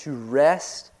to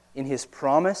rest in His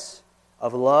promise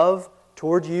of love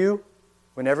toward you.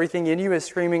 When everything in you is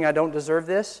screaming, I don't deserve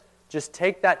this, just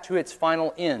take that to its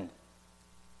final end.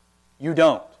 You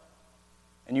don't,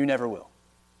 and you never will.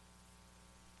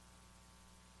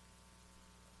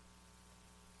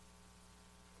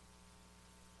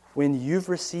 When you've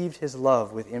received His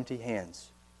love with empty hands,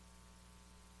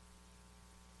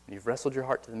 and you've wrestled your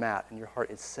heart to the mat, and your heart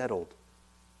is settled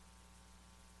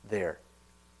there,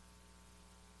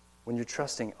 when you're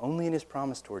trusting only in His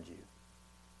promise toward you,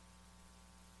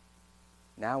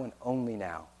 now and only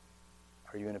now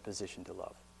are you in a position to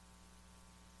love.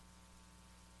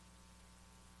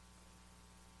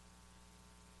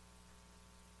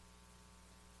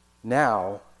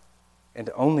 Now,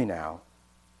 and only now,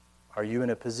 are you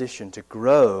in a position to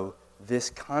grow this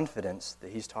confidence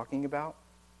that he's talking about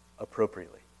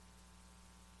appropriately.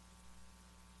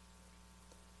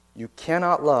 You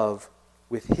cannot love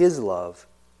with His love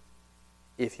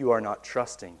if you are not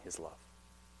trusting His love.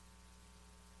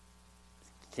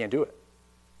 You can't do it.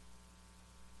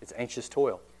 It's anxious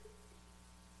toil.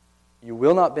 You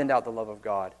will not bend out the love of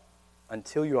God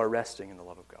until you are resting in the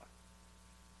love of God.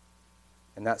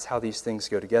 And that's how these things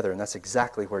go together, and that's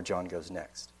exactly where John goes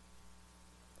next.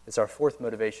 It's our fourth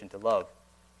motivation to love.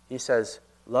 He says,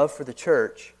 love for the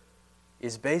church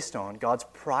is based on God's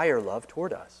prior love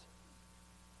toward us.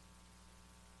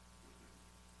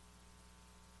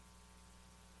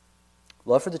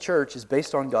 Love for the church is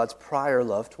based on God's prior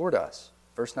love toward us.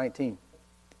 Verse 19.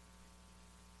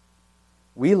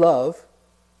 We love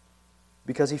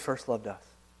because He first loved us.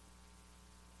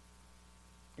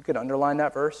 You could underline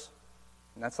that verse,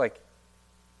 and that's like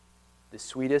the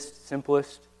sweetest,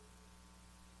 simplest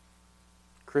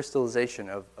crystallization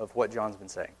of what John's been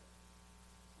saying.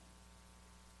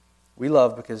 We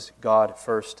love because God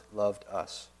first loved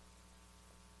us.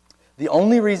 The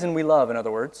only reason we love, in other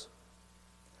words,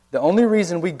 the only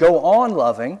reason we go on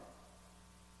loving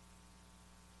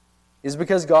is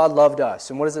because God loved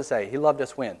us. And what does it say? He loved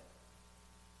us when?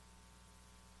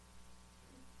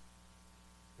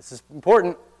 This is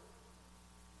important.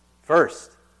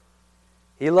 First.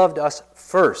 He loved us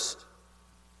first.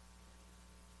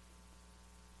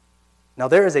 Now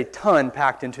there is a ton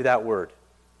packed into that word.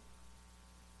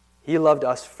 He loved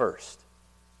us first.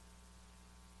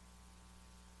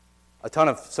 A ton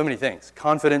of so many things.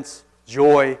 Confidence,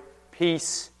 joy,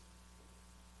 peace.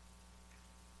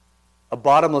 A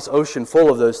bottomless ocean full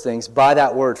of those things by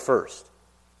that word first.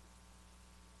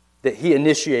 That He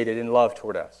initiated in love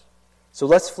toward us. So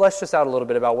let's flesh this out a little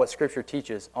bit about what Scripture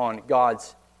teaches on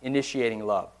God's initiating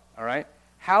love. All right?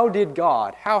 How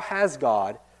has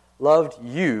God loved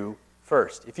you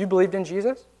first? If you believed in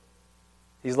Jesus,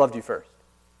 He's loved you first.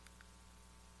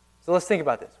 So let's think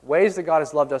about this. Ways that God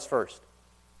has loved us first.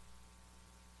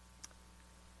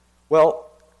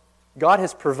 Well, God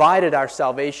has provided our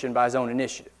salvation by His own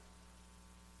initiative.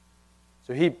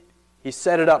 So He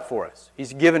set it up for us.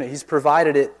 He's given it. He's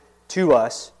provided it to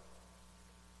us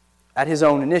at His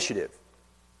own initiative.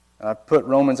 I put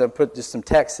just some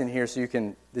text in here so you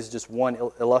can, this is just one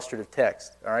illustrative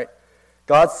text. All right?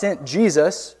 God sent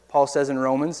Jesus, Paul says in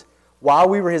Romans, while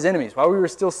we were His enemies, while we were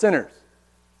still sinners.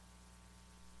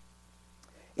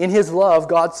 In His love,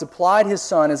 God supplied His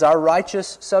Son as our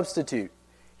righteous substitute.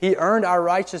 He earned our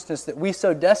righteousness that we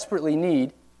so desperately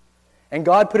need, and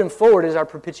God put Him forward as our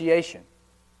propitiation,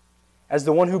 as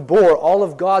the one who bore all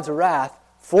of God's wrath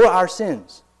for our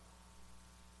sins.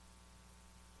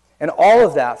 And all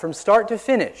of that, from start to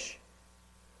finish,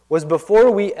 was before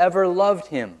we ever loved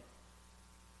Him.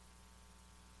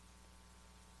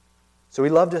 So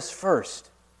He loved us first,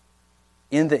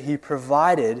 in that He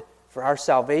provided for our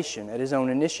salvation at His own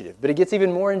initiative. But it gets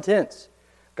even more intense.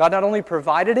 God not only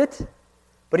provided it,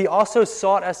 but He also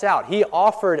sought us out. He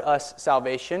offered us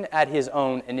salvation at His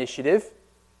own initiative.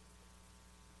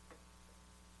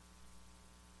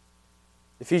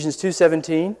 Ephesians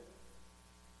 2:17.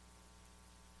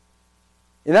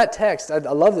 In that text, I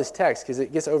love this text because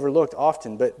it gets overlooked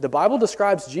often, but the Bible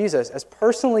describes Jesus as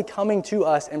personally coming to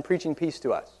us and preaching peace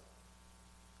to us.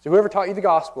 So whoever taught you the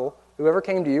gospel, whoever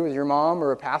came to you, with your mom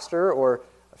or a pastor or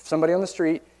somebody on the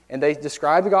street, and they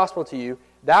described the gospel to you,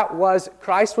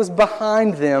 Christ was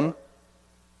behind them,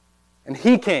 and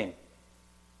He came.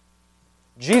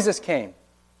 Jesus came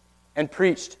and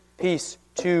preached peace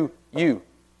to you.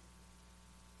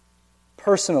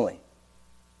 Personally.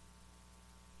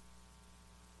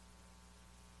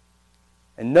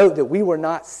 And note that we were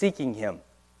not seeking Him.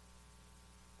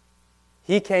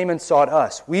 He came and sought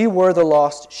us. We were the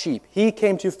lost sheep. He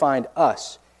came to find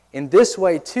us. In this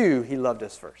way, too, He loved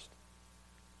us first.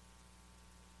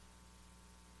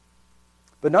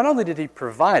 But not only did He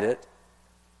provide it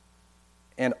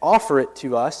and offer it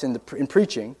to us in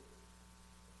preaching,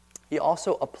 He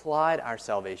also applied our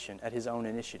salvation at His own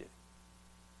initiative.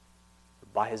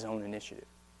 By His own initiative.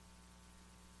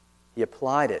 He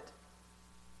applied it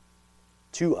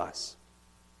to us.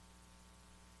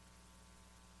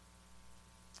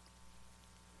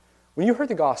 When you heard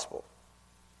the gospel,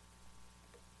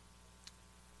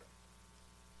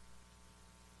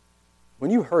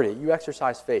 when you heard it, you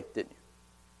exercised faith, didn't you?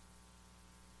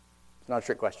 It's not a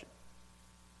trick question.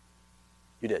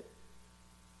 You did.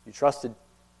 You trusted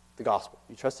the gospel.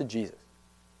 You trusted Jesus.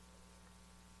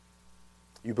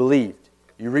 You believed.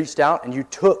 You reached out and you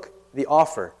took the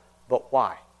offer. But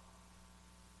why?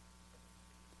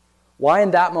 Why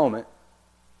in that moment?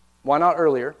 Why not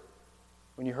earlier,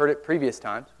 when you heard it previous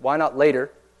times? Why not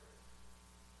later?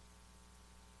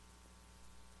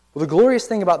 Well, the glorious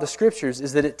thing about the Scriptures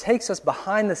is that it takes us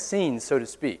behind the scenes, so to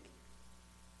speak.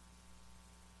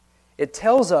 It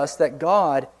tells us that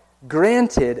God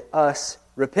granted us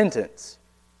repentance.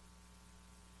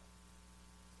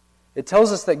 It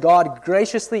tells us that God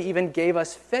graciously even gave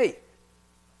us faith,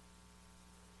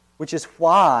 which is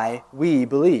why we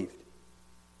believed.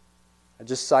 I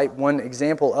just cite one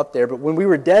example up there, but when we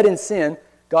were dead in sin,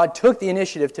 God took the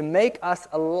initiative to make us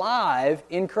alive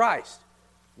in Christ.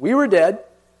 We were dead,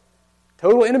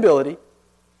 total inability,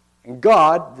 and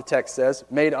God, the text says,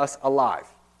 made us alive.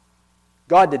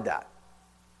 God did that.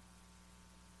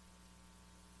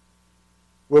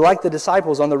 We're like the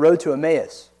disciples on the road to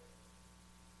Emmaus.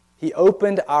 He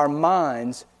opened our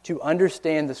minds to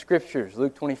understand the Scriptures,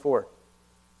 Luke 24.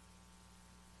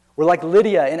 We're like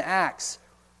Lydia in Acts,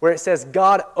 where it says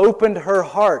God opened her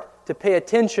heart to pay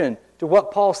attention to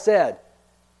what Paul said,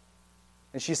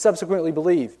 and she subsequently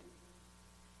believed.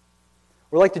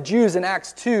 We're like the Jews in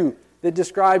Acts 2 that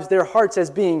describes their hearts as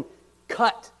being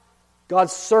cut God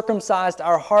circumcised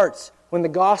our hearts when the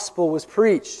gospel was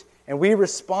preached, and we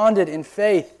responded in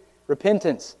faith,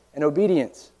 repentance, and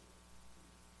obedience.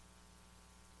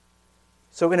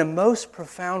 So in a most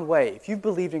profound way, if you've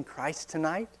believed in Christ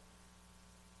tonight,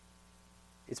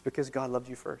 it's because God loved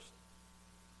you first.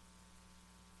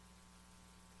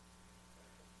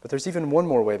 But there's even one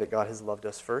more way that God has loved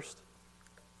us first.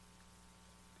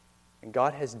 And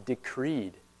God has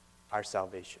decreed our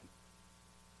salvation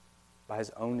by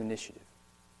His own initiative.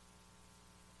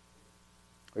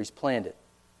 Or He's planned it,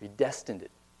 or He destined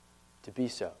it to be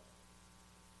so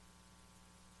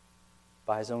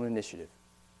by His own initiative.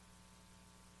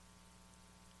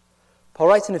 Paul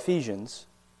writes in Ephesians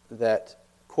that,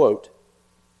 quote,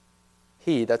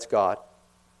 He, that's God,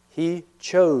 He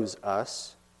chose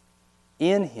us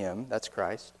in Him, that's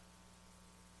Christ,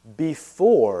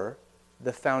 before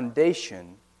the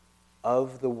foundation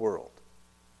of the world,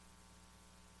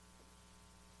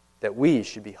 that we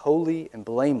should be holy and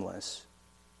blameless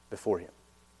before Him.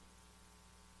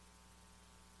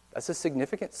 That's a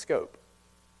significant scope.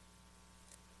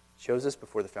 He chose us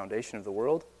before the foundation of the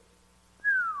world,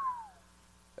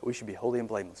 that we should be holy and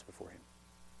blameless before Him.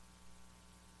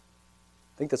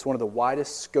 I think that's one of the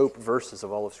widest scope verses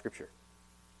of all of Scripture.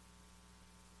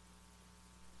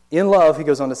 In love, he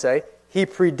goes on to say, He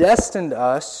predestined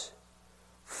us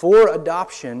for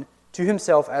adoption to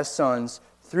Himself as sons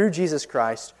through Jesus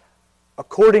Christ,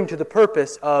 according to the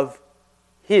purpose of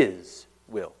His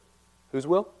will. Whose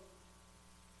will?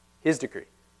 His decree.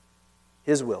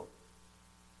 His will.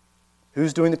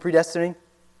 Who's doing the predestining?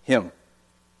 Him.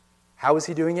 How is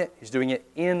He doing it? He's doing it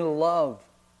in love.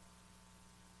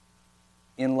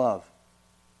 In love.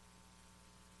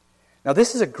 Now,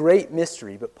 this is a great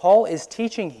mystery, but Paul is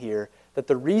teaching here that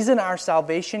the reason our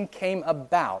salvation came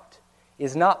about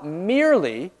is not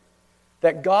merely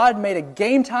that God made a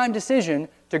game-time decision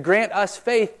to grant us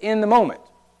faith in the moment.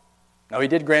 Now, He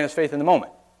did grant us faith in the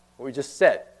moment, what we just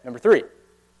said, number 3.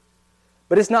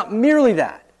 But it's not merely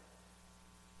that.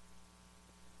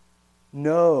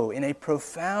 No, in a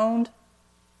profound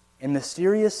and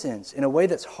mysterious sense, in a way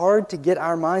that's hard to get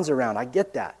our minds around. I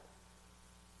get that.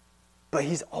 But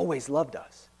He's always loved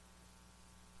us.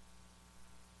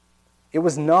 It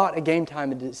was not a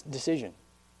game-time decision.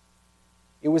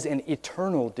 It was an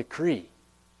eternal decree.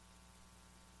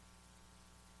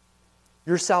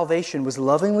 Your salvation was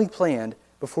lovingly planned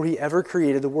before He ever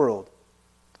created the world.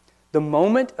 The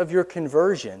moment of your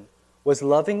conversion was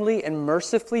lovingly and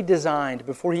mercifully designed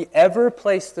before He ever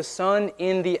placed the sun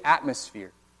in the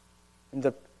atmosphere, in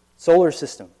the solar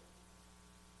system.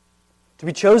 To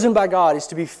be chosen by God is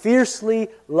to be fiercely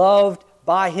loved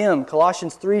by Him.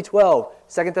 Colossians 3:12,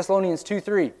 2 Thessalonians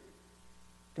 2:3.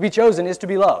 To be chosen is to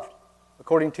be loved,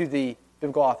 according to the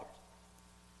biblical authors.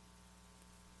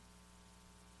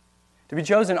 To be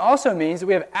chosen also means that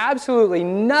we have absolutely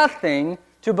nothing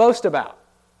to boast about.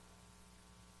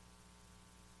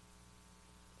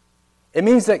 It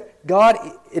means that God,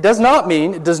 it does not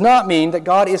mean that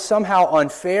God is somehow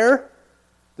unfair.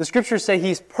 The Scriptures say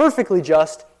He's perfectly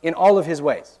just in all of His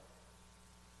ways.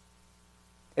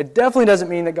 It definitely doesn't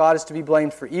mean that God is to be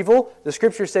blamed for evil. The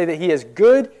Scriptures say that He is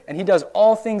good and He does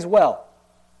all things well.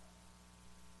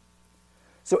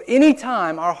 So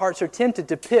anytime our hearts are tempted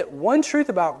to pit one truth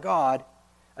about God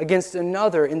against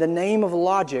another in the name of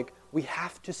logic, we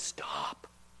have to stop.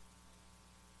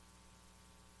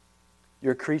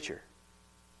 You're a creature.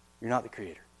 You're not the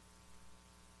Creator.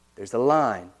 There's a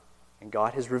line, and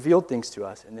God has revealed things to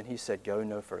us, and then He said, go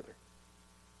no further.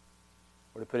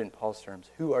 Or to put it in Paul's terms,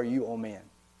 who are you, O man,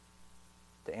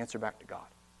 to answer back to God?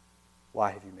 Why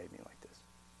have you made me like this?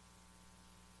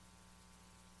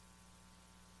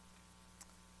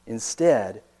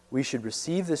 Instead, we should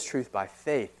receive this truth by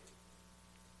faith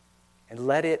and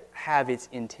let it have its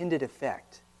intended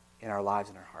effect in our lives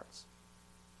and our hearts,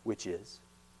 which is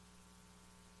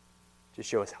to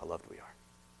show us how loved we are,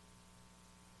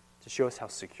 to show us how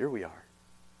secure we are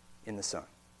in the Son.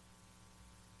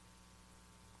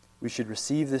 We should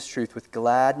receive this truth with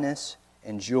gladness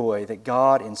and joy that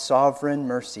God in sovereign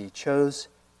mercy chose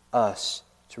us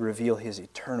to reveal His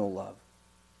eternal love.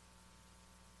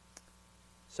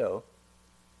 So,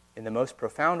 in the most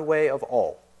profound way of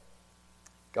all,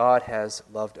 God has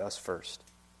loved us first.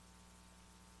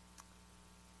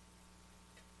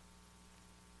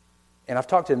 And I've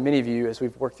talked to many of you as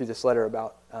we've worked through this letter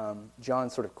about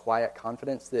John's sort of quiet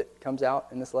confidence that comes out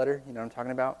in this letter. You know what I'm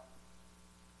talking about?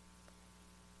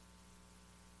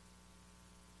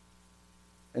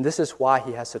 And this is why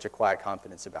he has such a quiet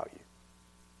confidence about you.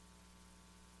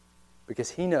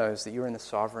 Because he knows that you're in the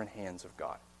sovereign hands of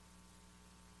God.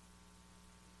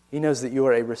 He knows that you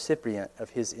are a recipient of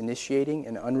His initiating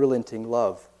and unrelenting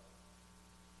love.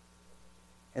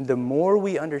 And the more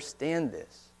we understand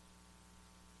this,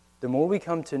 the more we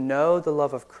come to know the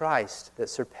love of Christ that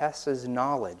surpasses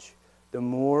knowledge, the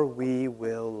more we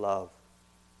will love.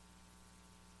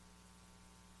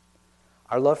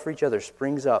 Our love for each other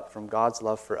springs up from God's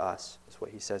love for us, is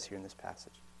what he says here in this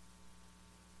passage.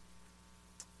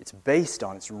 It's based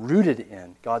on, it's rooted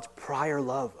in God's prior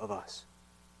love of us.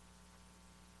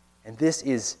 And this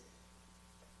is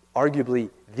arguably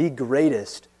the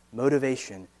greatest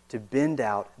motivation to bend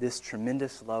out this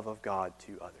tremendous love of God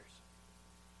to others.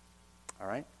 All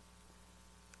right?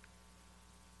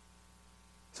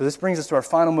 So this brings us to our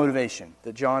final motivation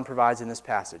that John provides in this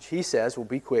passage. He says, we'll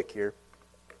be quick here,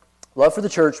 love for the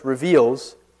church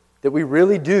reveals that we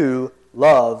really do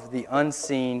love the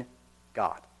unseen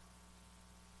God.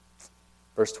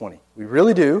 Verse 20. We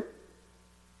really do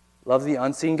love the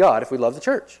unseen God if we love the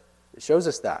church. It shows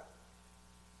us that.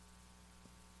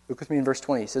 Look with me in verse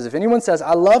 20. It says, if anyone says,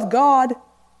 I love God,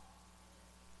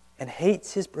 and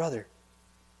hates his brother,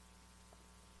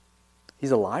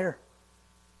 he's a liar.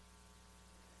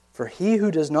 For he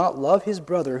who does not love his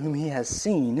brother whom he has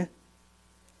seen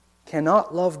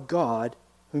cannot love God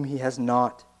whom he has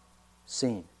not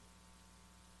seen.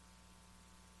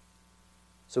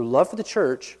 So love for the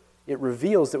church, it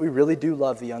reveals that we really do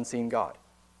love the unseen God.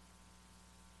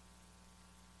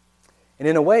 And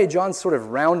in a way, John's sort of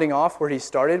rounding off where he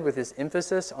started with his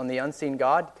emphasis on the unseen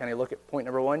God. Kind of look at point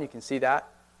number 1. You can see that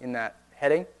in that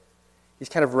heading. He's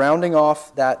kind of rounding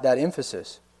off that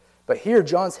emphasis. But here,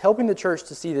 John's helping the church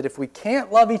to see that if we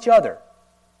can't love each other,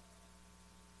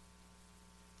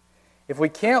 if we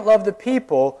can't love the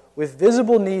people with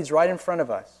visible needs right in front of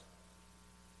us,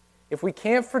 if we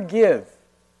can't forgive,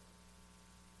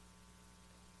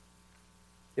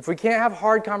 if we can't have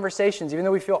hard conversations even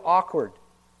though we feel awkward,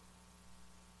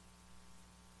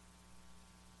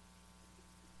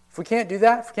 if we can't do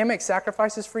that, if we can't make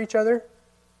sacrifices for each other,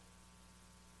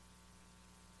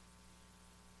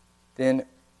 then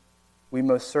we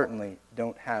most certainly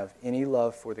don't have any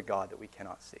love for the God that we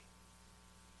cannot see.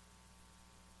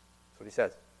 That's what he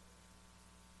says.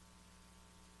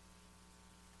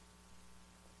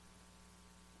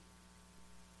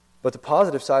 But the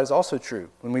positive side is also true.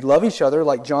 When we love each other,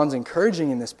 like John's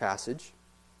encouraging in this passage,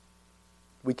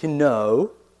 we can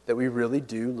know that we really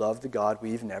do love the God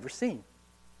we've never seen.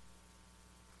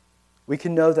 We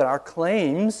can know that our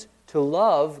claims to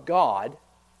love God,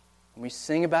 when we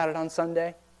sing about it on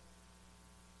Sunday,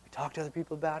 we talk to other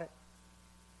people about it,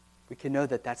 we can know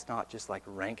that that's not just like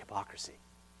rank hypocrisy.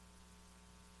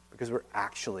 Because we're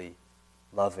actually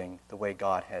loving the way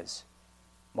God has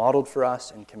modeled for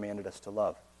us and commanded us to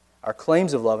love. Our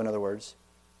claims of love, in other words,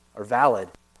 are valid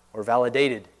or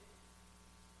validated.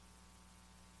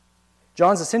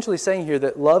 John's essentially saying here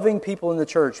that loving people in the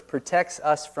church protects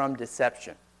us from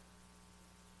deception,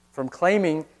 from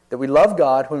claiming that we love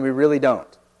God when we really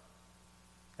don't.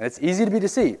 And it's easy to be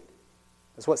deceived.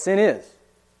 That's what sin is.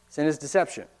 Sin is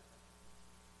deception.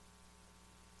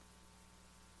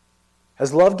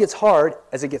 As love gets hard,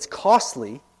 as it gets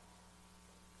costly,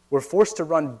 we're forced to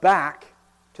run back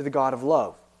to the God of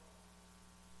love.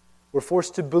 We're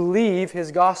forced to believe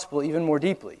His gospel even more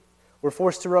deeply. We're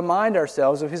forced to remind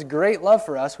ourselves of His great love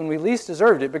for us when we least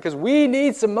deserved it, because we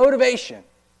need some motivation.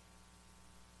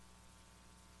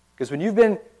 Because when you've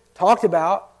been talked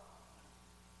about,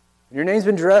 and your name's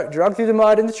been dragged through the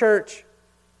mud in the church,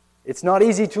 it's not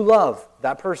easy to love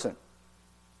that person.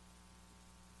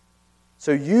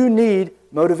 So you need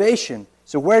motivation.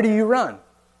 So where do you run?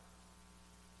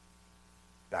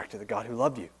 Back to the God who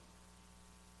loved you.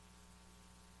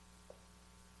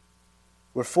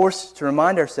 We're forced to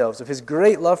remind ourselves of His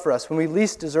great love for us when we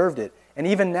least deserved it, and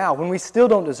even now, when we still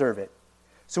don't deserve it.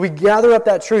 So we gather up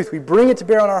that truth, we bring it to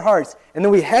bear on our hearts, and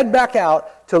then we head back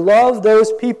out to love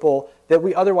those people that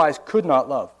we otherwise could not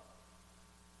love.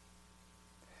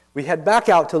 We head back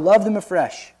out to love them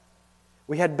afresh.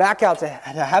 We head back out to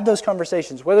have those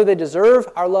conversations, whether they deserve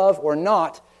our love or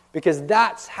not, because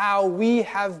that's how we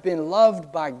have been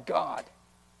loved by God.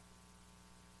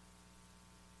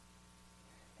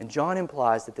 And John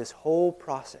implies that this whole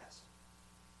process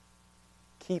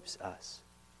keeps us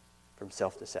from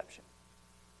self-deception.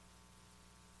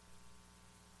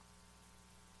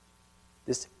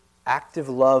 This active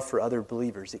love for other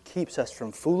believers, it keeps us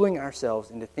from fooling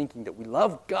ourselves into thinking that we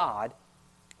love God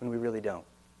when we really don't.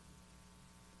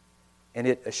 And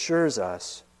it assures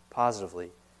us positively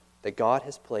that God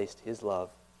has placed His love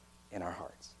in our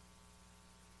hearts.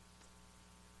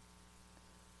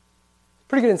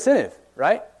 Pretty good incentive,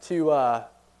 right? To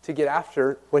to get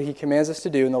after what he commands us to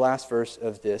do in the last verse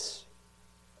of this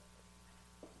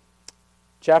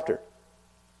chapter.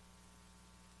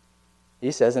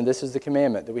 He says, and this is the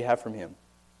commandment that we have from him: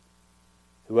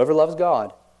 whoever loves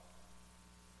God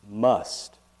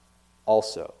must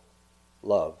also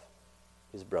love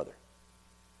his brother.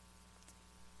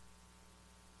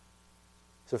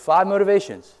 So 5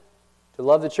 motivations to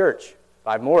love the church.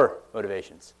 5 more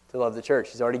motivations to love the church.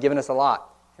 He's already given us a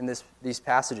lot in these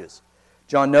passages.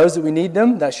 John knows that we need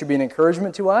them. That should be an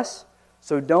encouragement to us.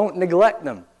 So don't neglect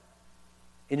them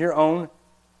in your own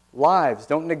lives.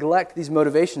 Don't neglect these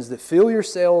motivations that fill your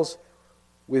sails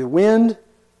with wind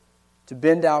to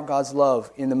bend out God's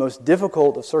love in the most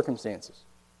difficult of circumstances.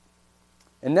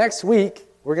 And next week,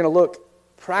 we're going to look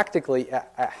practically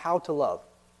at how to love.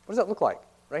 What does that look like?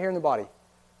 Right here in the body.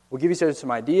 We'll give you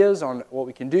some ideas on what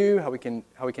we can do, how we can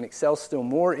excel still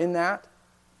more in that.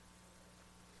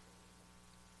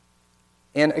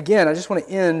 And again, I just want to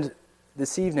end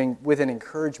this evening with an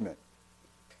encouragement.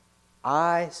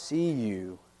 I see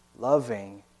you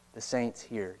loving the saints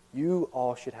here. You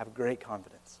all should have great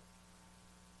confidence.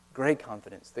 Great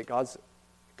confidence that God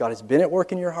has been at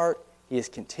work in your heart. He is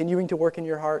continuing to work in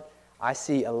your heart. I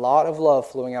see a lot of love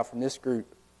flowing out from this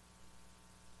group.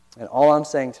 And all I'm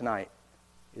saying tonight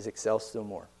is excel still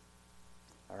more.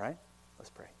 All right? Let's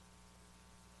pray.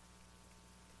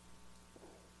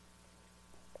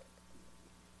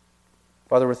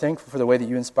 Father, we're thankful for the way that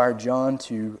you inspired John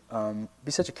to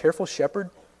be such a careful shepherd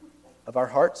of our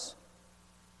hearts.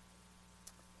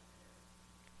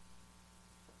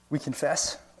 We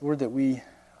confess, Lord, that we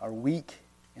are weak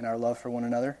in our love for one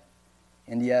another,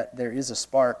 and yet there is a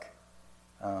spark.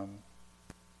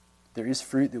 There is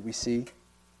fruit that we see,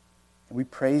 and we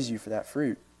praise you for that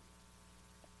fruit.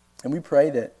 And we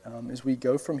pray that as we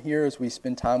go from here, as we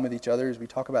spend time with each other, as we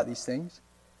talk about these things,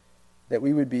 that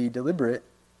we would be deliberate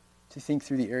to think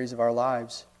through the areas of our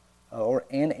lives, or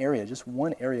an area, just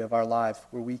one area of our life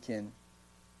where we can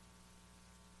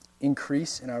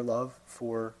increase in our love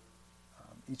for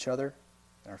each other,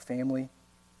 our family,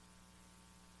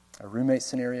 our roommate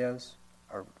scenarios,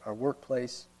 our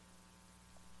workplace.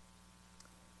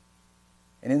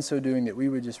 And in so doing, that we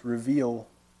would just reveal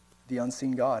the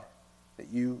unseen God, that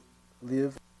you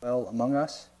live well among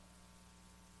us,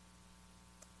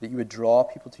 that you would draw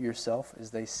people to yourself as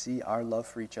they see our love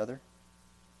for each other,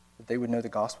 that they would know the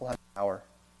gospel has power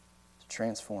to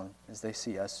transform as they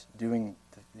see us doing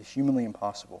the humanly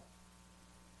impossible.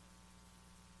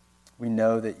 We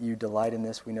know that you delight in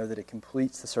this. We know that it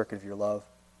completes the circuit of your love,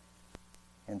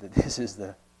 and that this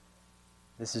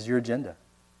is your agenda.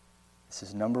 This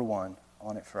is number one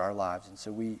on it for our lives. And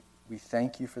so we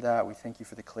thank you for that. We thank you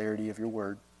for the clarity of your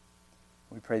word.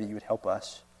 We pray that you would help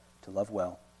us to love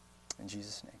well. In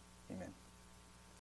Jesus' name, amen.